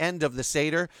the end of the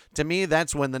Seder. To me,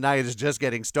 that's when the night is just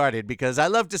getting started, because I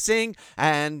love to sing,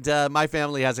 and my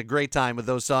family has a great time with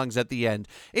those songs at the end.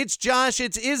 It's Josh.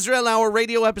 It's Israel Hour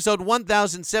Radio episode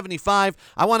 1075.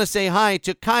 I want to say hi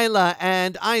to Kyla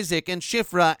and Isaac and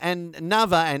Shifra and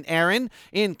Nava and Aaron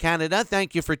in Canada.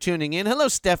 Thank you for tuning in. Hello,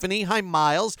 Stephanie. Hi,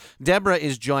 Miles. Deborah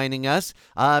is joining us.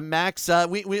 Max, there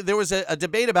was a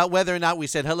debate about whether or not we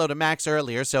said hello to Max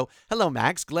earlier, so hello,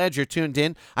 Max. Glad you're tuned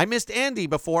in. I missed Andy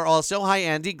before also. Hi,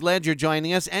 Andy. Glad you're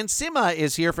joining us. And Sima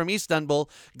is here from Istanbul.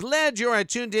 Glad you are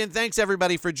tuned in. Thanks,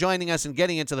 everybody, for joining us and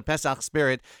getting into the Pesach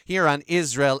spirit here on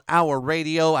Israel Hour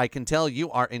Radio. I can tell you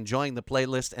are enjoying the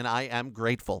playlist, and I am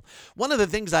grateful. One of the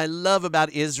things I love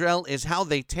about Israel is how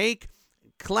they take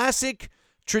classic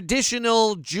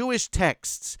traditional Jewish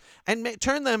texts and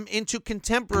turn them into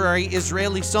contemporary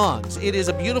Israeli songs. It is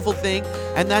a beautiful thing,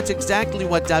 and that's exactly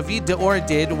what David Deor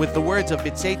did with the words of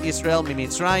B'tzeit Yisrael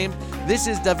Mimitzrayim. This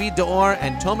is David Deor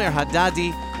and Tomer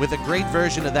Haddadi with a great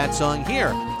version of that song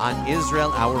here on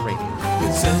Israel Hour Radio.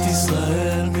 בצאת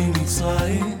ישראל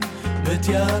ממצרים, בית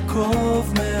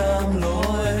יעקב מעם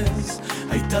לועז,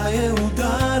 הייתה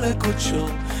יהודה לקודשו,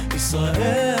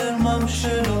 ישראל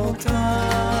ממשלותיו.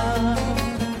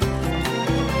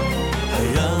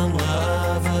 הים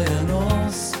רעב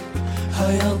הינוס,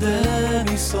 הירדן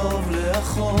יסוב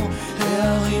לאחור,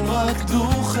 הערים רקדו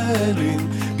חיילים,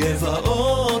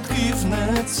 גבעות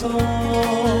כבני צור.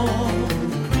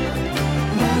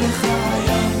 מה לך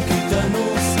הים כי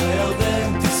תנוס, הירדן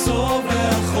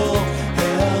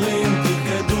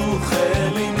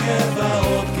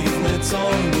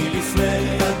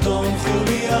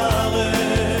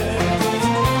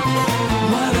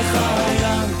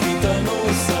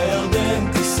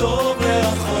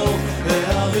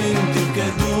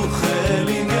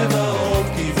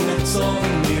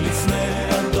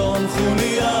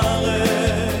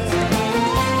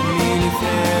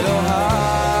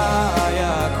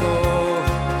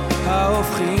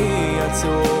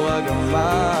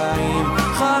הגמיים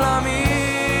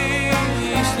חלמי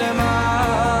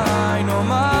שלמיים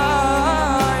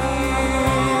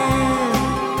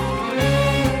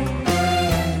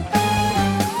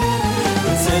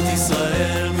בצאת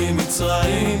ישראל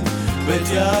ממצרים בית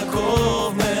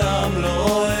יעקב מעם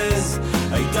לא עז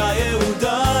הייתה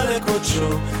יהודה לקודשו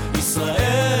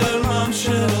ישראל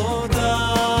ממשלותה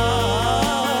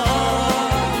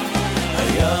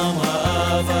הים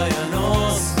רעב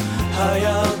הינוס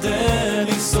הירדן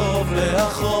יסוב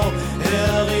לאחור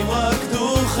הערים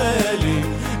רקדו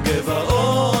חיילים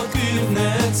גבעות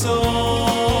כבני צור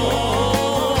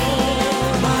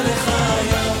מה לך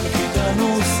הים כי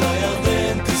תנוס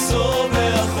הירדן תסוב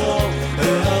לאחור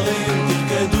הערים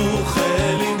תרקדו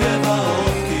חיילים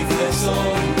גבעות כבני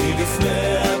צור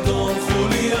מלפני אדון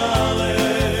חולי ערב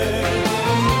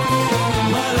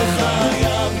מה לך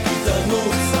הים כי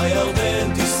תנוס הירדן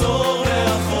תסור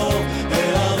לאחור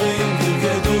הערים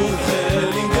תרקדו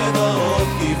חיילים גבעות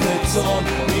כבני צור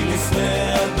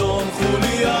מלפני אדון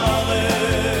חולי ערב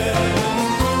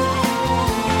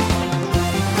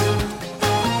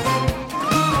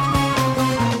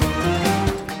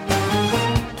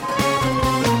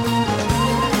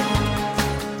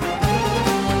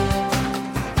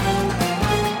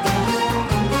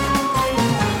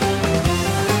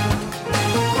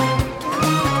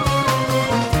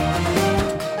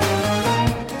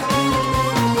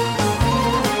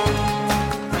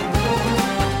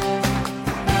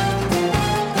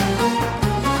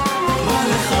מה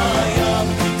לך הים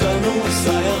כי תנוס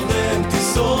הירדן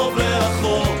תסוב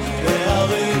לאחור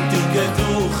הערים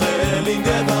תרקדו חיילים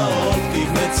גבעות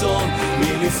כבני צאן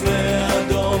מלפני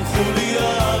אדון חולי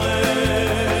ערב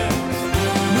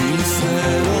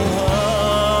מלפני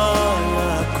אוהל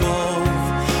יעקב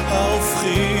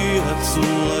ההופכי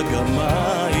הצור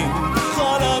הגמיים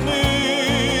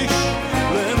חלמיש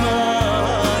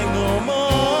למים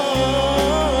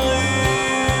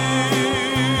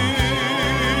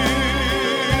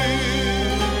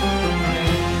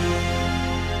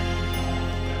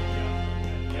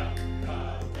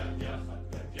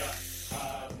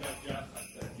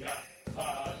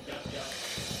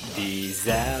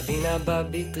דיזבינה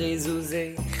בביטרי זוזה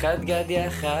חד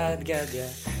גדיה חד גדיה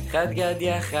חד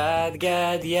גדיה חד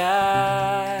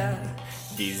גדיה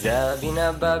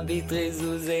דיזבינה בביטרי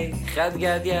זוזה חד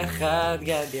גדיה חד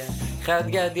גדיה חד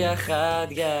גדיה חד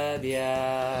גדיה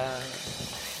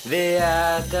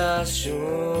ואתה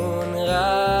שון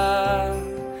רע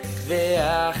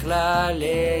ואחלה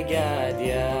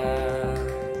לגדיה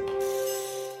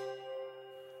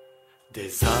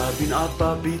דזבין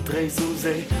אבא ביטרי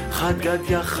זוזה חד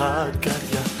גדיה חד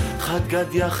גדיה חד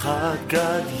גדיה חד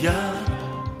גדיה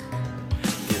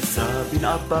דזבין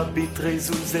אבא ביטרי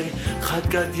זוזה חד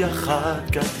גדיה חד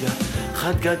גדיה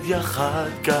חד גדיה חד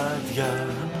גדיה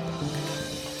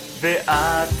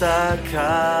ואתה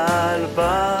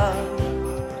כלבה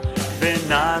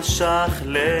ונשך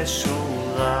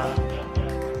לשורה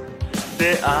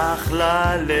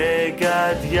ואחלה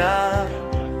לגדיה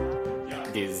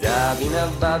דזבינה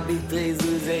בביטרי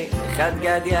זוזה חד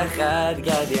גדיה חד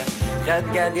גדיה חד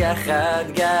גדיה חד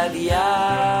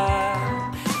גדיה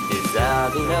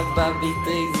דזבינה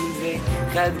בביטרי זוזה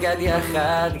חד גדיה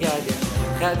חד גדיה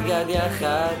חד גדיה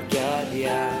חד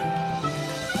גדיה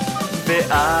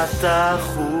ואתה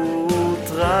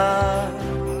חוטרה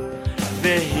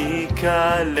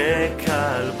והיקה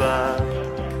לכלבה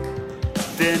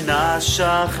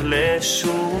דנשך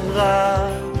לשומרה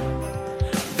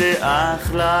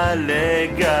דאחלה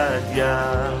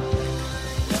לגדיה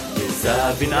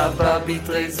דזבין אבא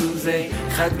ביטרי זוזה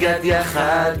חד גדיה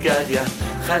חד גדיה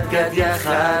חד גדיה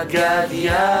חד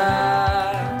גדיה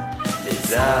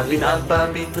דזבין אבא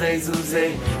ביטרי זוזה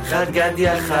חד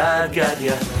גדיה חד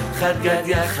גדיה חד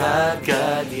גדיה חד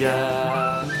גדיה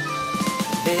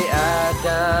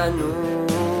ואתה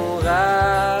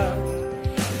נורה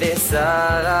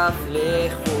ושרף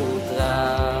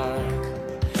לחוטרה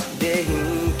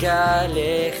דהינקה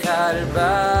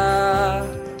לכלבה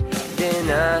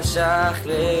דנשך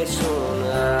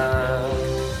לשונרה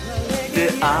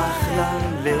דאחלה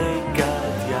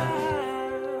לגדיה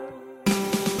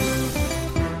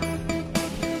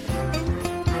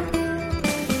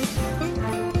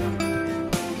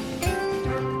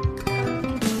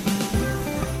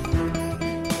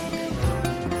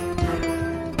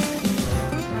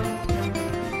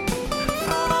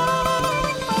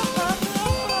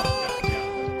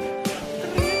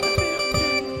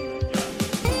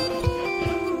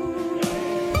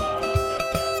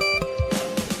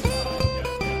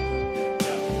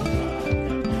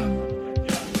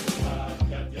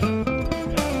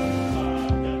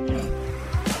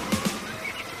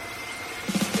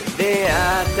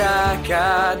ואתה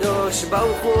קדוש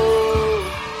ברוך הוא,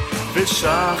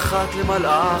 ושחט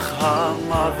למלאך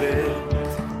המוות,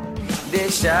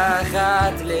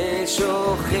 ושחט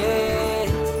לשוחט,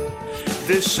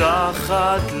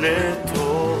 ושחט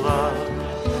לתורה,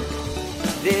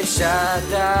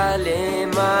 ושתה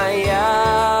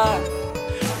למאיה,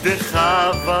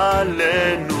 וחווה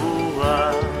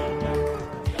לנורה,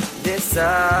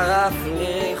 ושרף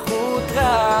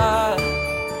לחוטרה,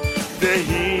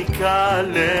 והיכה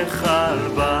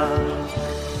לכלבה,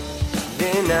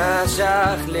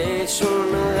 ונשך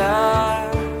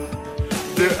לשונרה,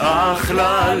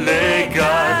 ואכלה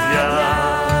לגדיה.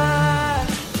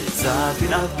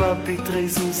 זבין אבא פתרי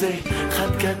זוזה,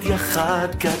 חד גדיה,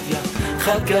 חד גדיה,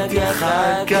 חד גדיה,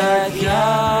 חד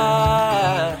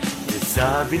גדיה.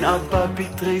 זבין אבא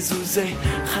פתרי זוזה,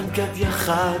 חד גדיה,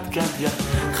 חד גדיה,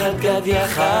 חד גדיה,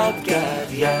 חד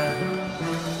גדיה.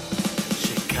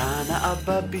 שכאן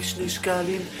האבא בשני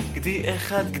שקלים, גדי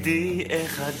אחד, גדי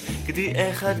אחד, גדי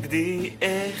אחד, גדי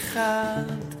אחד.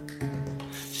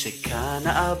 שכאן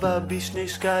האבא בשני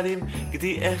שקלים,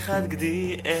 גדי אחד,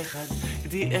 גדי אחד,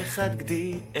 גדי אחד,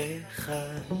 גדי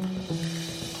אחד.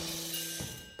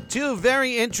 Two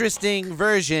very interesting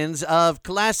versions of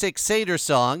classic Seder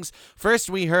songs. First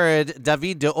we heard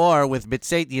David Deor with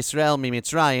B'tzeit Yisrael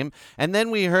Mimitzrayim, and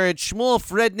then we heard Shmuel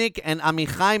Frednik and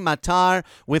Amichai Matar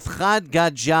with Chad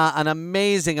Gadya, an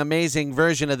amazing, amazing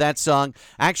version of that song.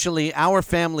 Actually, our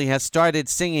family has started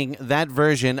singing that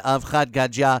version of Chad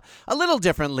Gadya a little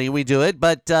differently. We do it,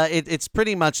 but it's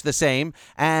pretty much the same.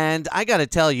 And I got to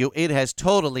tell you, it has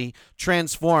totally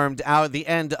transformed the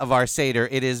end of our Seder.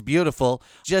 It is beautiful.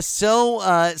 Just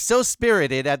so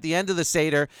spirited at the end of the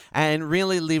Seder, and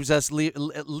really leaves us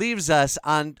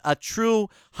on a true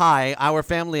high. Our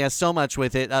family has so much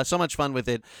fun with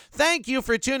it. Thank you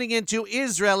for tuning in to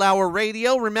Israel Hour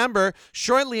Radio. Remember,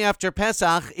 shortly after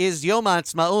Pesach is Yom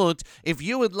HaAtzmaut. If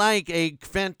you would like a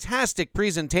fantastic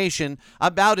presentation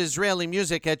about Israeli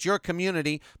music at your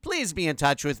community, please be in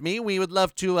touch with me. We would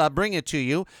love to bring it to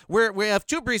you. We have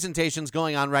two presentations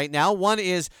going on right now. One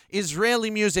is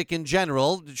Israeli music in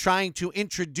general, trying to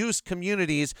introduce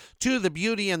communities to the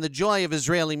beauty and the joy of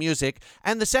Israeli music.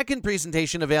 And the second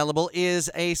presentation available is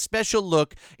a special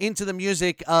look into the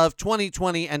music of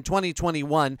 2020 and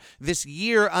 2021, this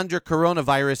year under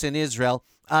coronavirus in Israel.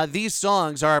 These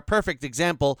songs are a perfect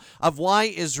example of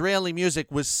why Israeli music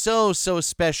was so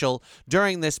special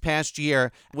during this past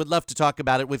year. Would love to talk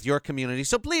about it with your community.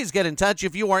 So please get in touch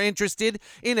if you are interested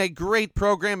in a great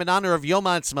program in honor of Yom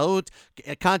HaAtzmaut.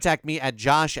 Contact me at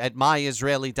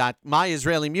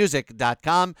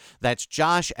josh@myisraelimusic.com. That's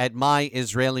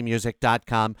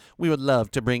josh@myisraelimusic.com. We would love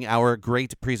to bring our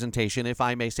great presentation, if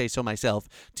I may say so myself,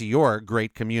 to your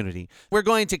great community. We're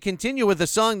going to continue with a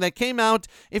song that came out,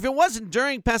 if it wasn't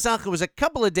during Pesach, it was a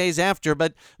couple of days after,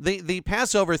 but the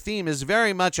Passover theme is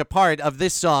very much a part of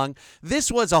this song.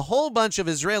 This was a whole bunch of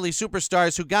Israeli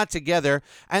superstars who got together,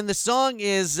 and the song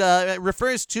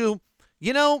refers to,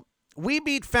 we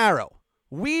beat Pharaoh.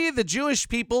 We, the Jewish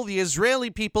people, the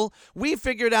Israeli people, we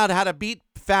figured out how to beat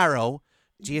Pharaoh.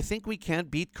 Do you think we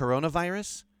can't beat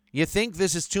coronavirus? You think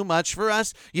this is too much for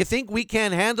us? You think we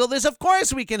can't handle this? Of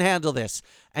course we can handle this.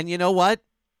 And you know what?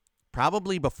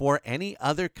 Probably before any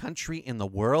other country in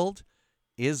the world,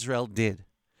 Israel did.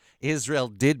 Israel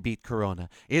did beat Corona.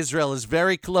 Israel is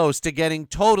very close to getting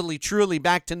totally, truly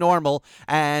back to normal,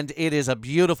 and it is a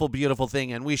beautiful, beautiful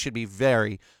thing, and we should be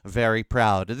very, very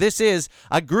proud. This is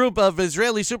a group of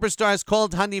Israeli superstars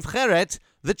called Hanivcheret,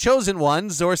 the Chosen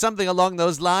Ones, or something along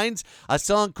those lines. A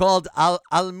song called Al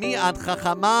Mi Ad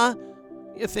Chachama.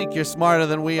 You think you're smarter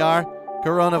than we are?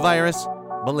 Coronavirus?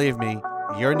 Believe me,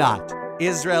 you're not.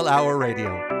 Israel Hour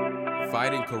Radio.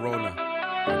 Fighting Corona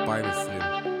by Biden Slim.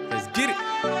 Let's get it!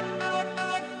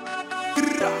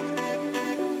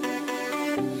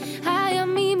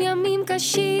 הימים ימים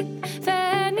קשים,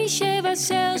 ואין מי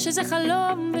שיבשר שזה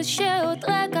חלום ושעוד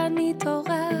רגע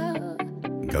נתעורר.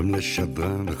 גם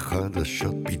לשדרן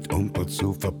החדשות פתאום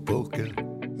פרצוף הפוקר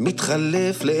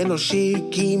מתחלף לאנושי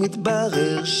כי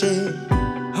מתברר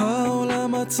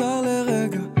העולם עצר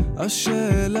לרגע,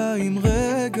 השאלה אם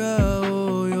רגע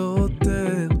או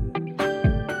יותר.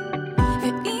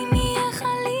 ואם יהיה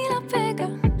חלילה פגע,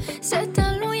 זה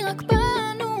תלוי רק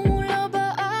בנו, לא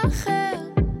באחר.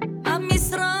 עם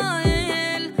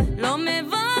ישראל לא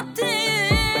מוותר.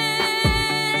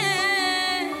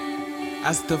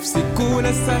 אז תפסיקו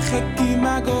לשחק עם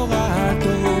הגורל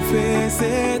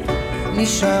תופסת,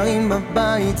 נשארים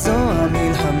בבית זו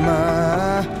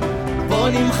המלחמה. בוא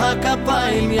נמחא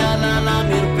כפיים יאללה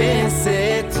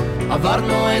למרפסת,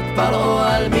 עברנו את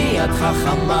פרעה על מיד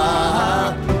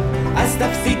חכמה. אז אז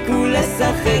תפסיקו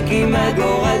לשחק עם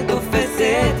הגורל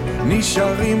תופסת.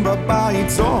 נשארים בבית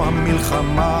זו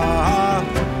המלחמה.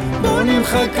 בוא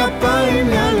נמחא כפיים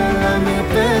יאללה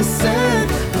למרפסת.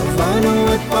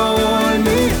 עברנו את פרעה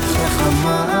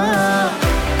מלחמה.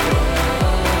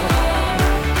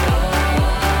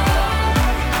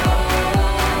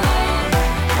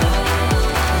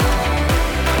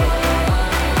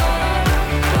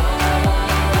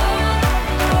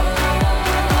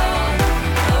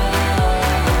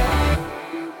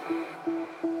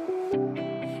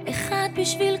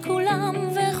 בשביל כולם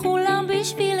וכולם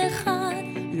בשביל אחד,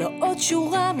 לא עוד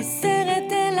שורה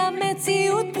מסרט אלא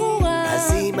מציאות ברורה.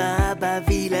 אז אמא, אבא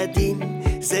וילדים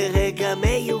זה רגע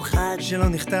מיוחד שלא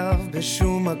נכתב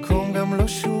בשום מקום, גם לא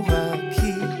שורה,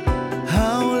 כי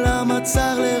העולם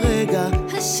עצר לרגע.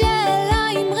 השאלה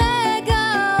אם רגע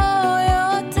או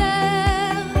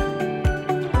יותר,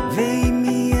 ואם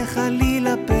יהיה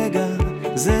חלילה פגע,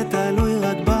 זה תלוי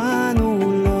רק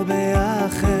בנו, לא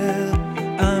באחר.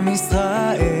 עם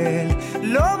ישראל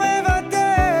לא מוותר.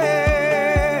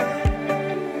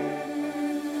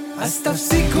 אז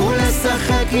תפסיקו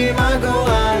לשחק עם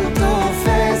הגורל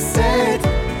תופסת.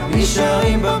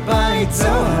 נשארים בבית זו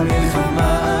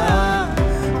המלחמה.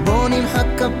 בוא נמחא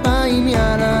כפיים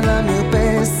יאללה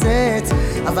למרפסת.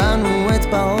 עברנו את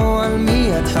פרעה על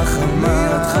מיד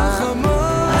חכמה.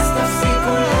 אז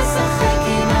תפסיקו לשחק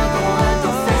עם הגורל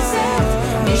תופסת.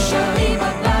 נשארים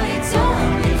בבית זו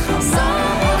המלחמה.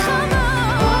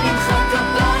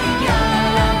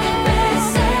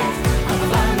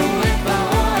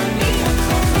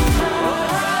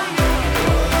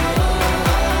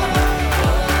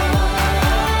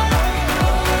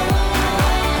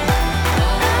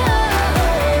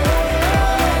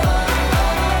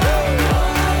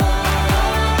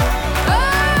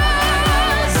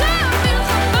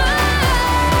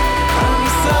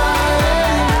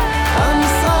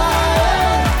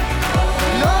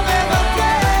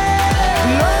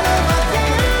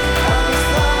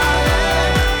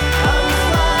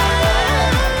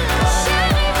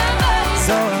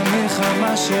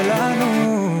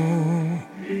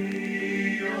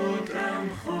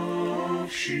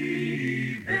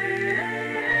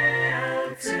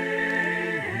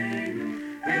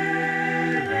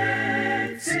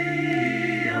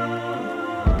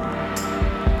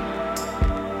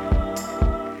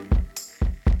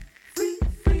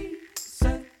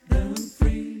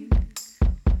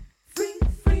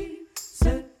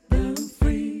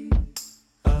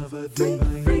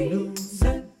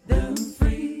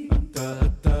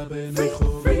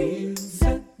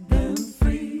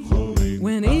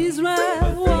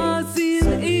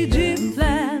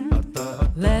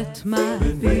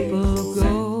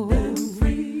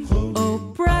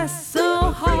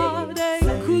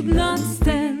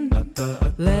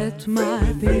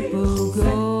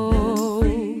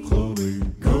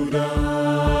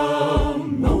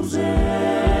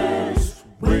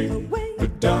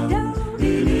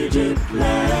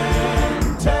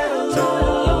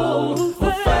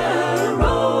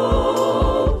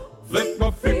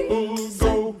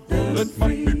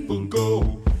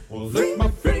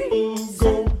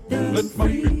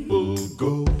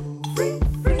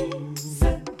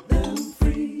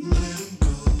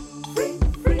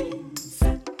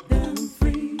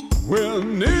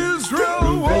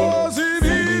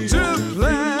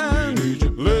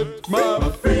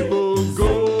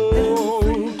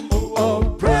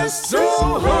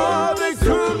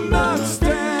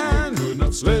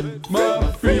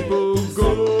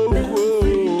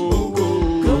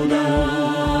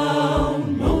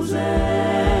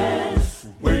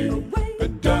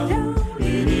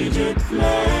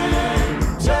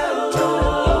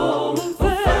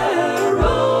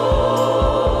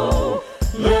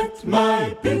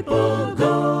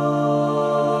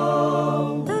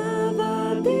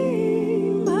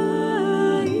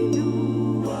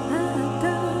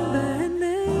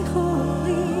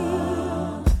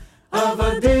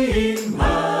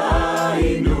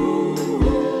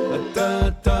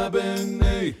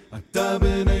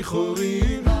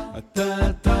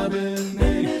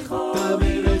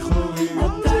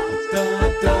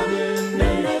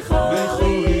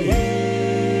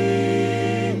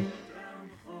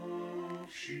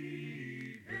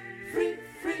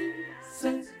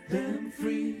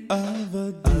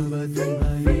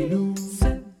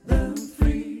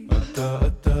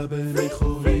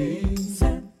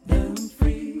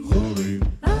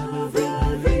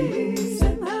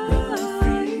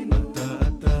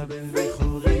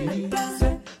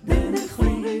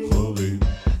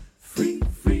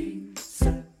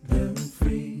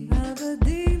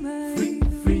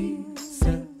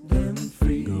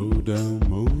 down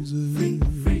Moses.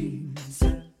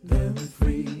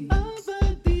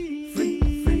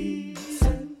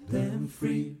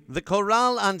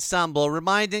 Choral Ensemble,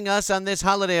 reminding us on this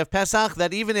holiday of Pesach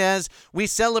that even as we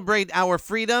celebrate our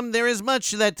freedom, there is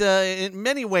much that, in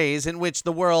many ways, in which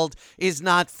the world is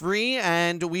not free,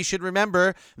 and we should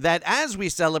remember that as we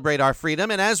celebrate our freedom,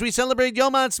 and as we celebrate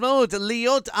Yom HaAtzmaut,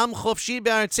 Liot Am Chofshi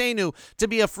Be'artzenu, to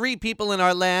be a free people in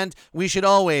our land, we should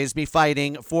always be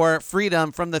fighting for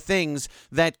freedom from the things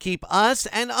that keep us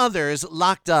and others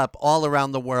locked up all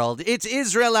around the world. It's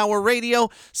Israel Hour Radio,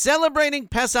 celebrating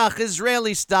Pesach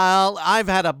Israeli style. I've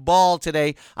had a ball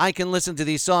today. I can listen to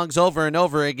these songs over and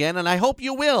over again, and I hope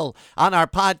you will on our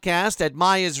podcast at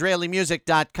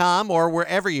myisraelimusic.com or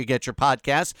wherever you get your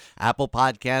podcasts, Apple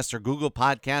Podcasts or Google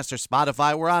Podcasts or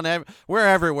Spotify. We're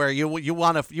everywhere. You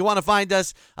want to find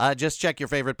us, just check your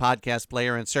favorite podcast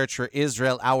player and search for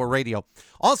Israel Hour Radio.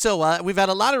 Also, we've had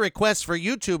a lot of requests for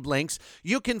YouTube links.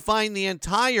 You can find the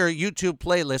entire YouTube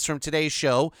playlist from today's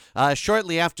show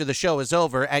shortly after the show is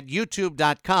over at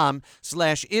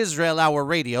youtube.com/Israel Hour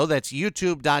Radio. That's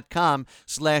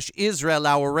youtube.com/Israel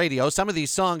Hour Radio. Some of these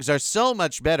songs are so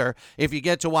much better if you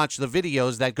get to watch the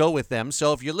videos that go with them.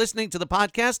 So if you're listening to the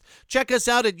podcast, check us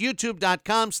out at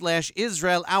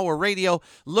youtube.com/Israel Hour Radio.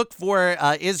 Look for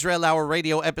Israel Hour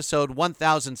Radio episode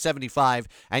 1075,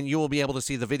 and you will be able to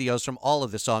see the videos from all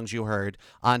of the songs you heard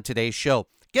on today's show.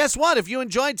 Guess what? If you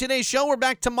enjoyed today's show, we're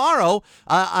back tomorrow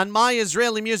on My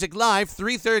Israeli Music Live,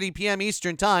 3:30 p.m.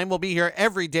 Eastern Time. We'll be here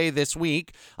every day this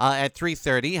week at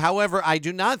 3:30. However, I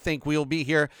do not think we will be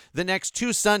here the next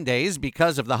 2 Sundays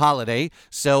because of the holiday.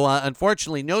 So,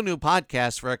 unfortunately, no new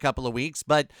podcast for a couple of weeks.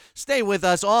 But stay with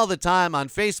us all the time on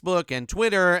Facebook and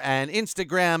Twitter and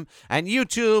Instagram and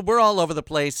YouTube. We're all over the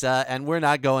place, and we're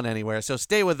not going anywhere. So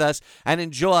stay with us and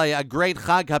enjoy a great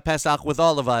Chag HaPesach with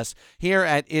all of us here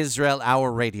at Israel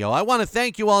Hour Radio. I want to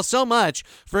thank you all so much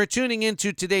for tuning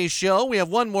into today's show. We have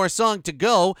one more song to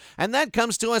go, and that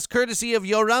comes to us courtesy of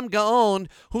Yoram Gaon,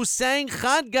 who sang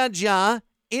Chad Gadya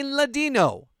in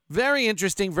Ladino. Very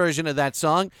interesting version of that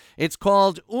song. It's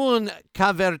called Un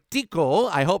Cavertico.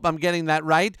 I hope I'm getting that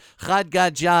right. Chad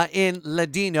Gadya in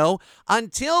Ladino.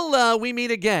 Until we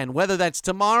meet again, whether that's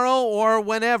tomorrow or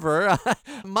whenever,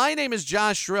 my name is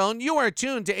Josh Schroen. You are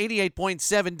tuned to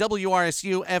 88.7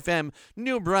 WRSU FM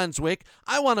New Brunswick.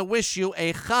 I want to wish you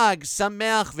a Chag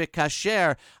Sameach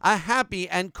V'Kasher, a happy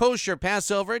and kosher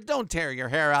Passover. Don't tear your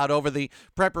hair out over the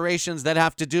preparations that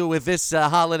have to do with this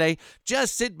holiday.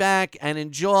 Just sit back and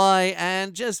enjoy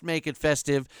and just make it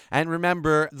festive, and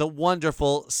remember the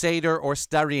wonderful Seder or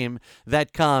Starim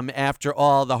that come after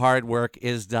all the hard work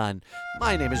is done.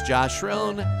 My name is Josh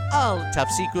Schroen. Al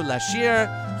tafsiku lashir.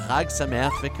 Chag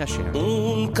Sameach V'Kasher.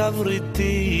 Un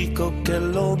cavritico che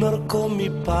lo marcò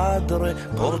mi padre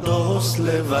por dos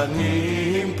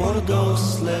levanim,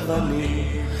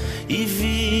 y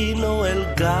vino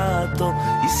el gato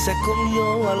y se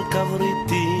comió al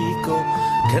cavritico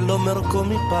que lo marcó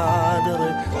mi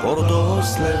padre por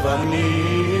dos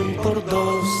levanim.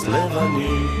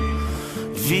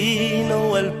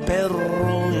 Vino el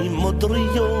perro y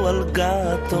modrió al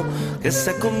gato que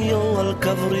se comió al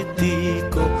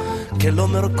cavritico que lo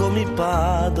marcó mi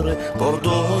padre por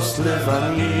dos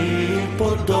levanim.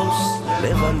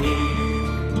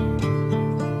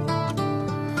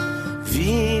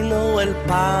 Vino el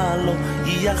palo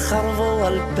y ajarvó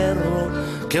al perro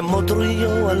que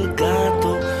modrió al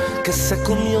gato que se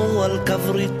comió al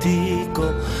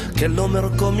cavritico que lo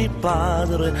marcó mi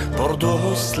padre por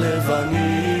dos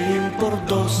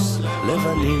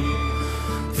levanim.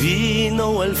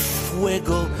 Vino el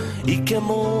fuego y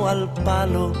quemó al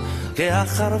palo que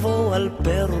ajarvó al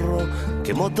perro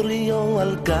que modrió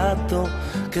al gato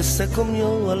que se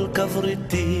comió al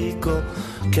cavritico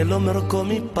que lo marcó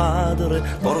mi padre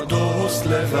por dos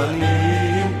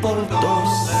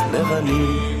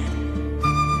levanim.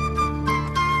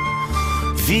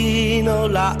 Vino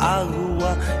la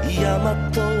agua y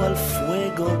mató al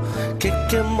fuego que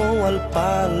quemó al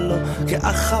palo, que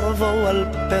ajarvó al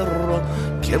perro,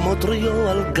 que modrió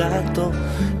al gato,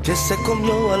 que se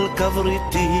comió al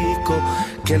cavritico,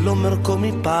 que lo marcó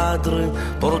mi padre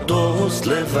por dos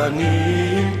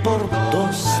levanim.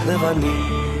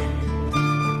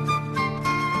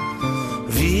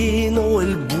 Vino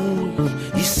el buey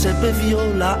y se bebió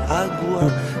la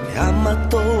agua, que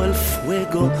mató el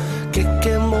fuego, que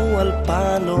quemó al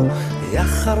palo, que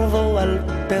ajarvó al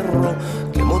perro,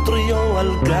 que modrió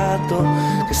al gato,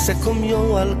 que se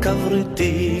comió al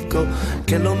cavritico,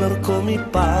 que lo marcó mi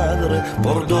padre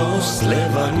por dos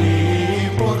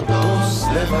levanim.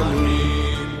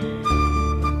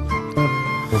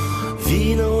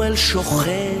 Vino el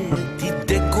shochet y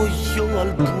degolló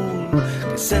al buey,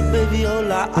 que se bebió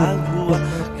la agua,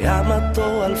 que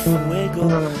mató al fuego,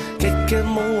 que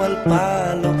quemó al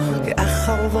palo, que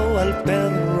ajardó al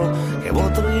perro, que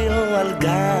botrió al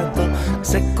gato,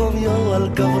 se comió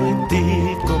al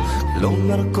cabritico, lo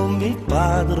marcó mi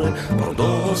padre, por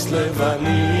dos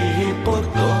Levaní, por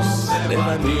dos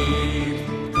Levaní.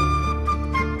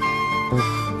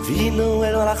 Vino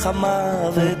el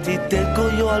Rahamabet y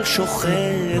degolló al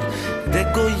shohet,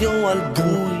 degolló al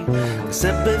buey,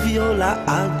 se bebió la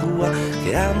agua,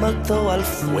 que mató al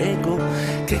fuego,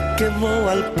 que quemó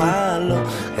al palo,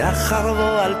 que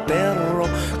ajardó al perro,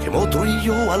 que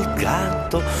motrilló al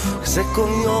gato, que se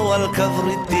comió al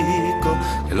cabritico,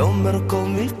 que lo mercó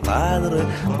mi padre,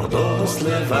 por dos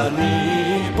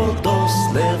Levaní, por dos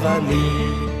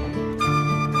Levaní.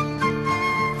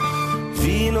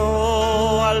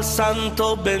 Vino al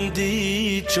santo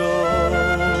bendito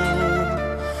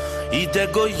y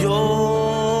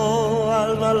degolló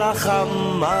al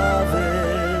Rahamabet,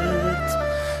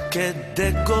 que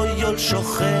degolló el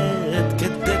shohet, que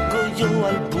degolló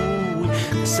al buey,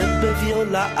 que se bebió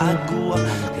la agua,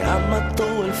 que mató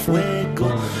el fuego,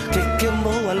 que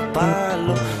quemó al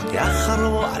palo, que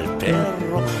ajardó al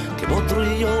perro, que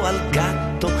motrilló al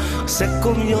gato, se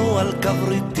comió al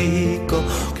cabritico,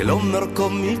 que lo mercó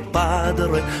mi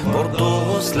padre, por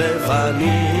dos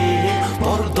Levaní,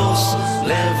 por dos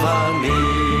Levaní.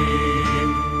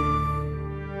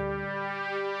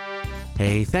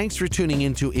 Hey, thanks for tuning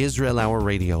in to Israel Hour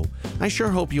Radio. I sure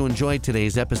hope you enjoyed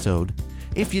today's episode.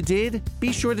 If you did,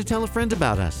 be sure to tell a friend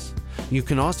about us. You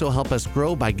can also help us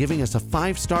grow by giving us a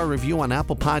 5-star review on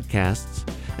Apple Podcasts.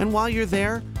 And while you're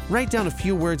there, write down a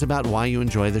few words about why you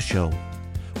enjoy the show.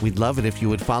 We'd love it if you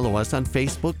would follow us on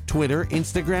Facebook, Twitter,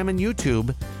 Instagram, and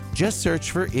YouTube. Just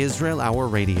search for Israel Hour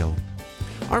Radio.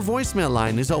 Our voicemail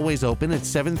line is always open at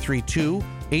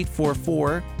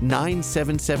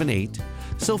 732-844-9778,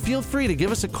 so feel free to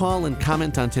give us a call and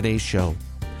comment on today's show.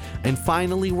 And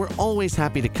finally, we're always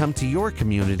happy to come to your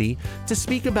community to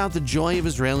speak about the joy of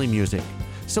Israeli music.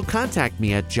 So contact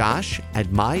me at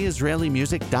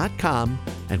josh@myisraelimusic.com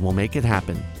and we'll make it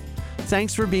happen.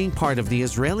 Thanks for being part of the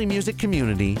Israeli music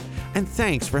community, and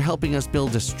thanks for helping us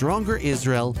build a stronger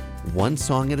Israel, one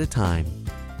song at a time.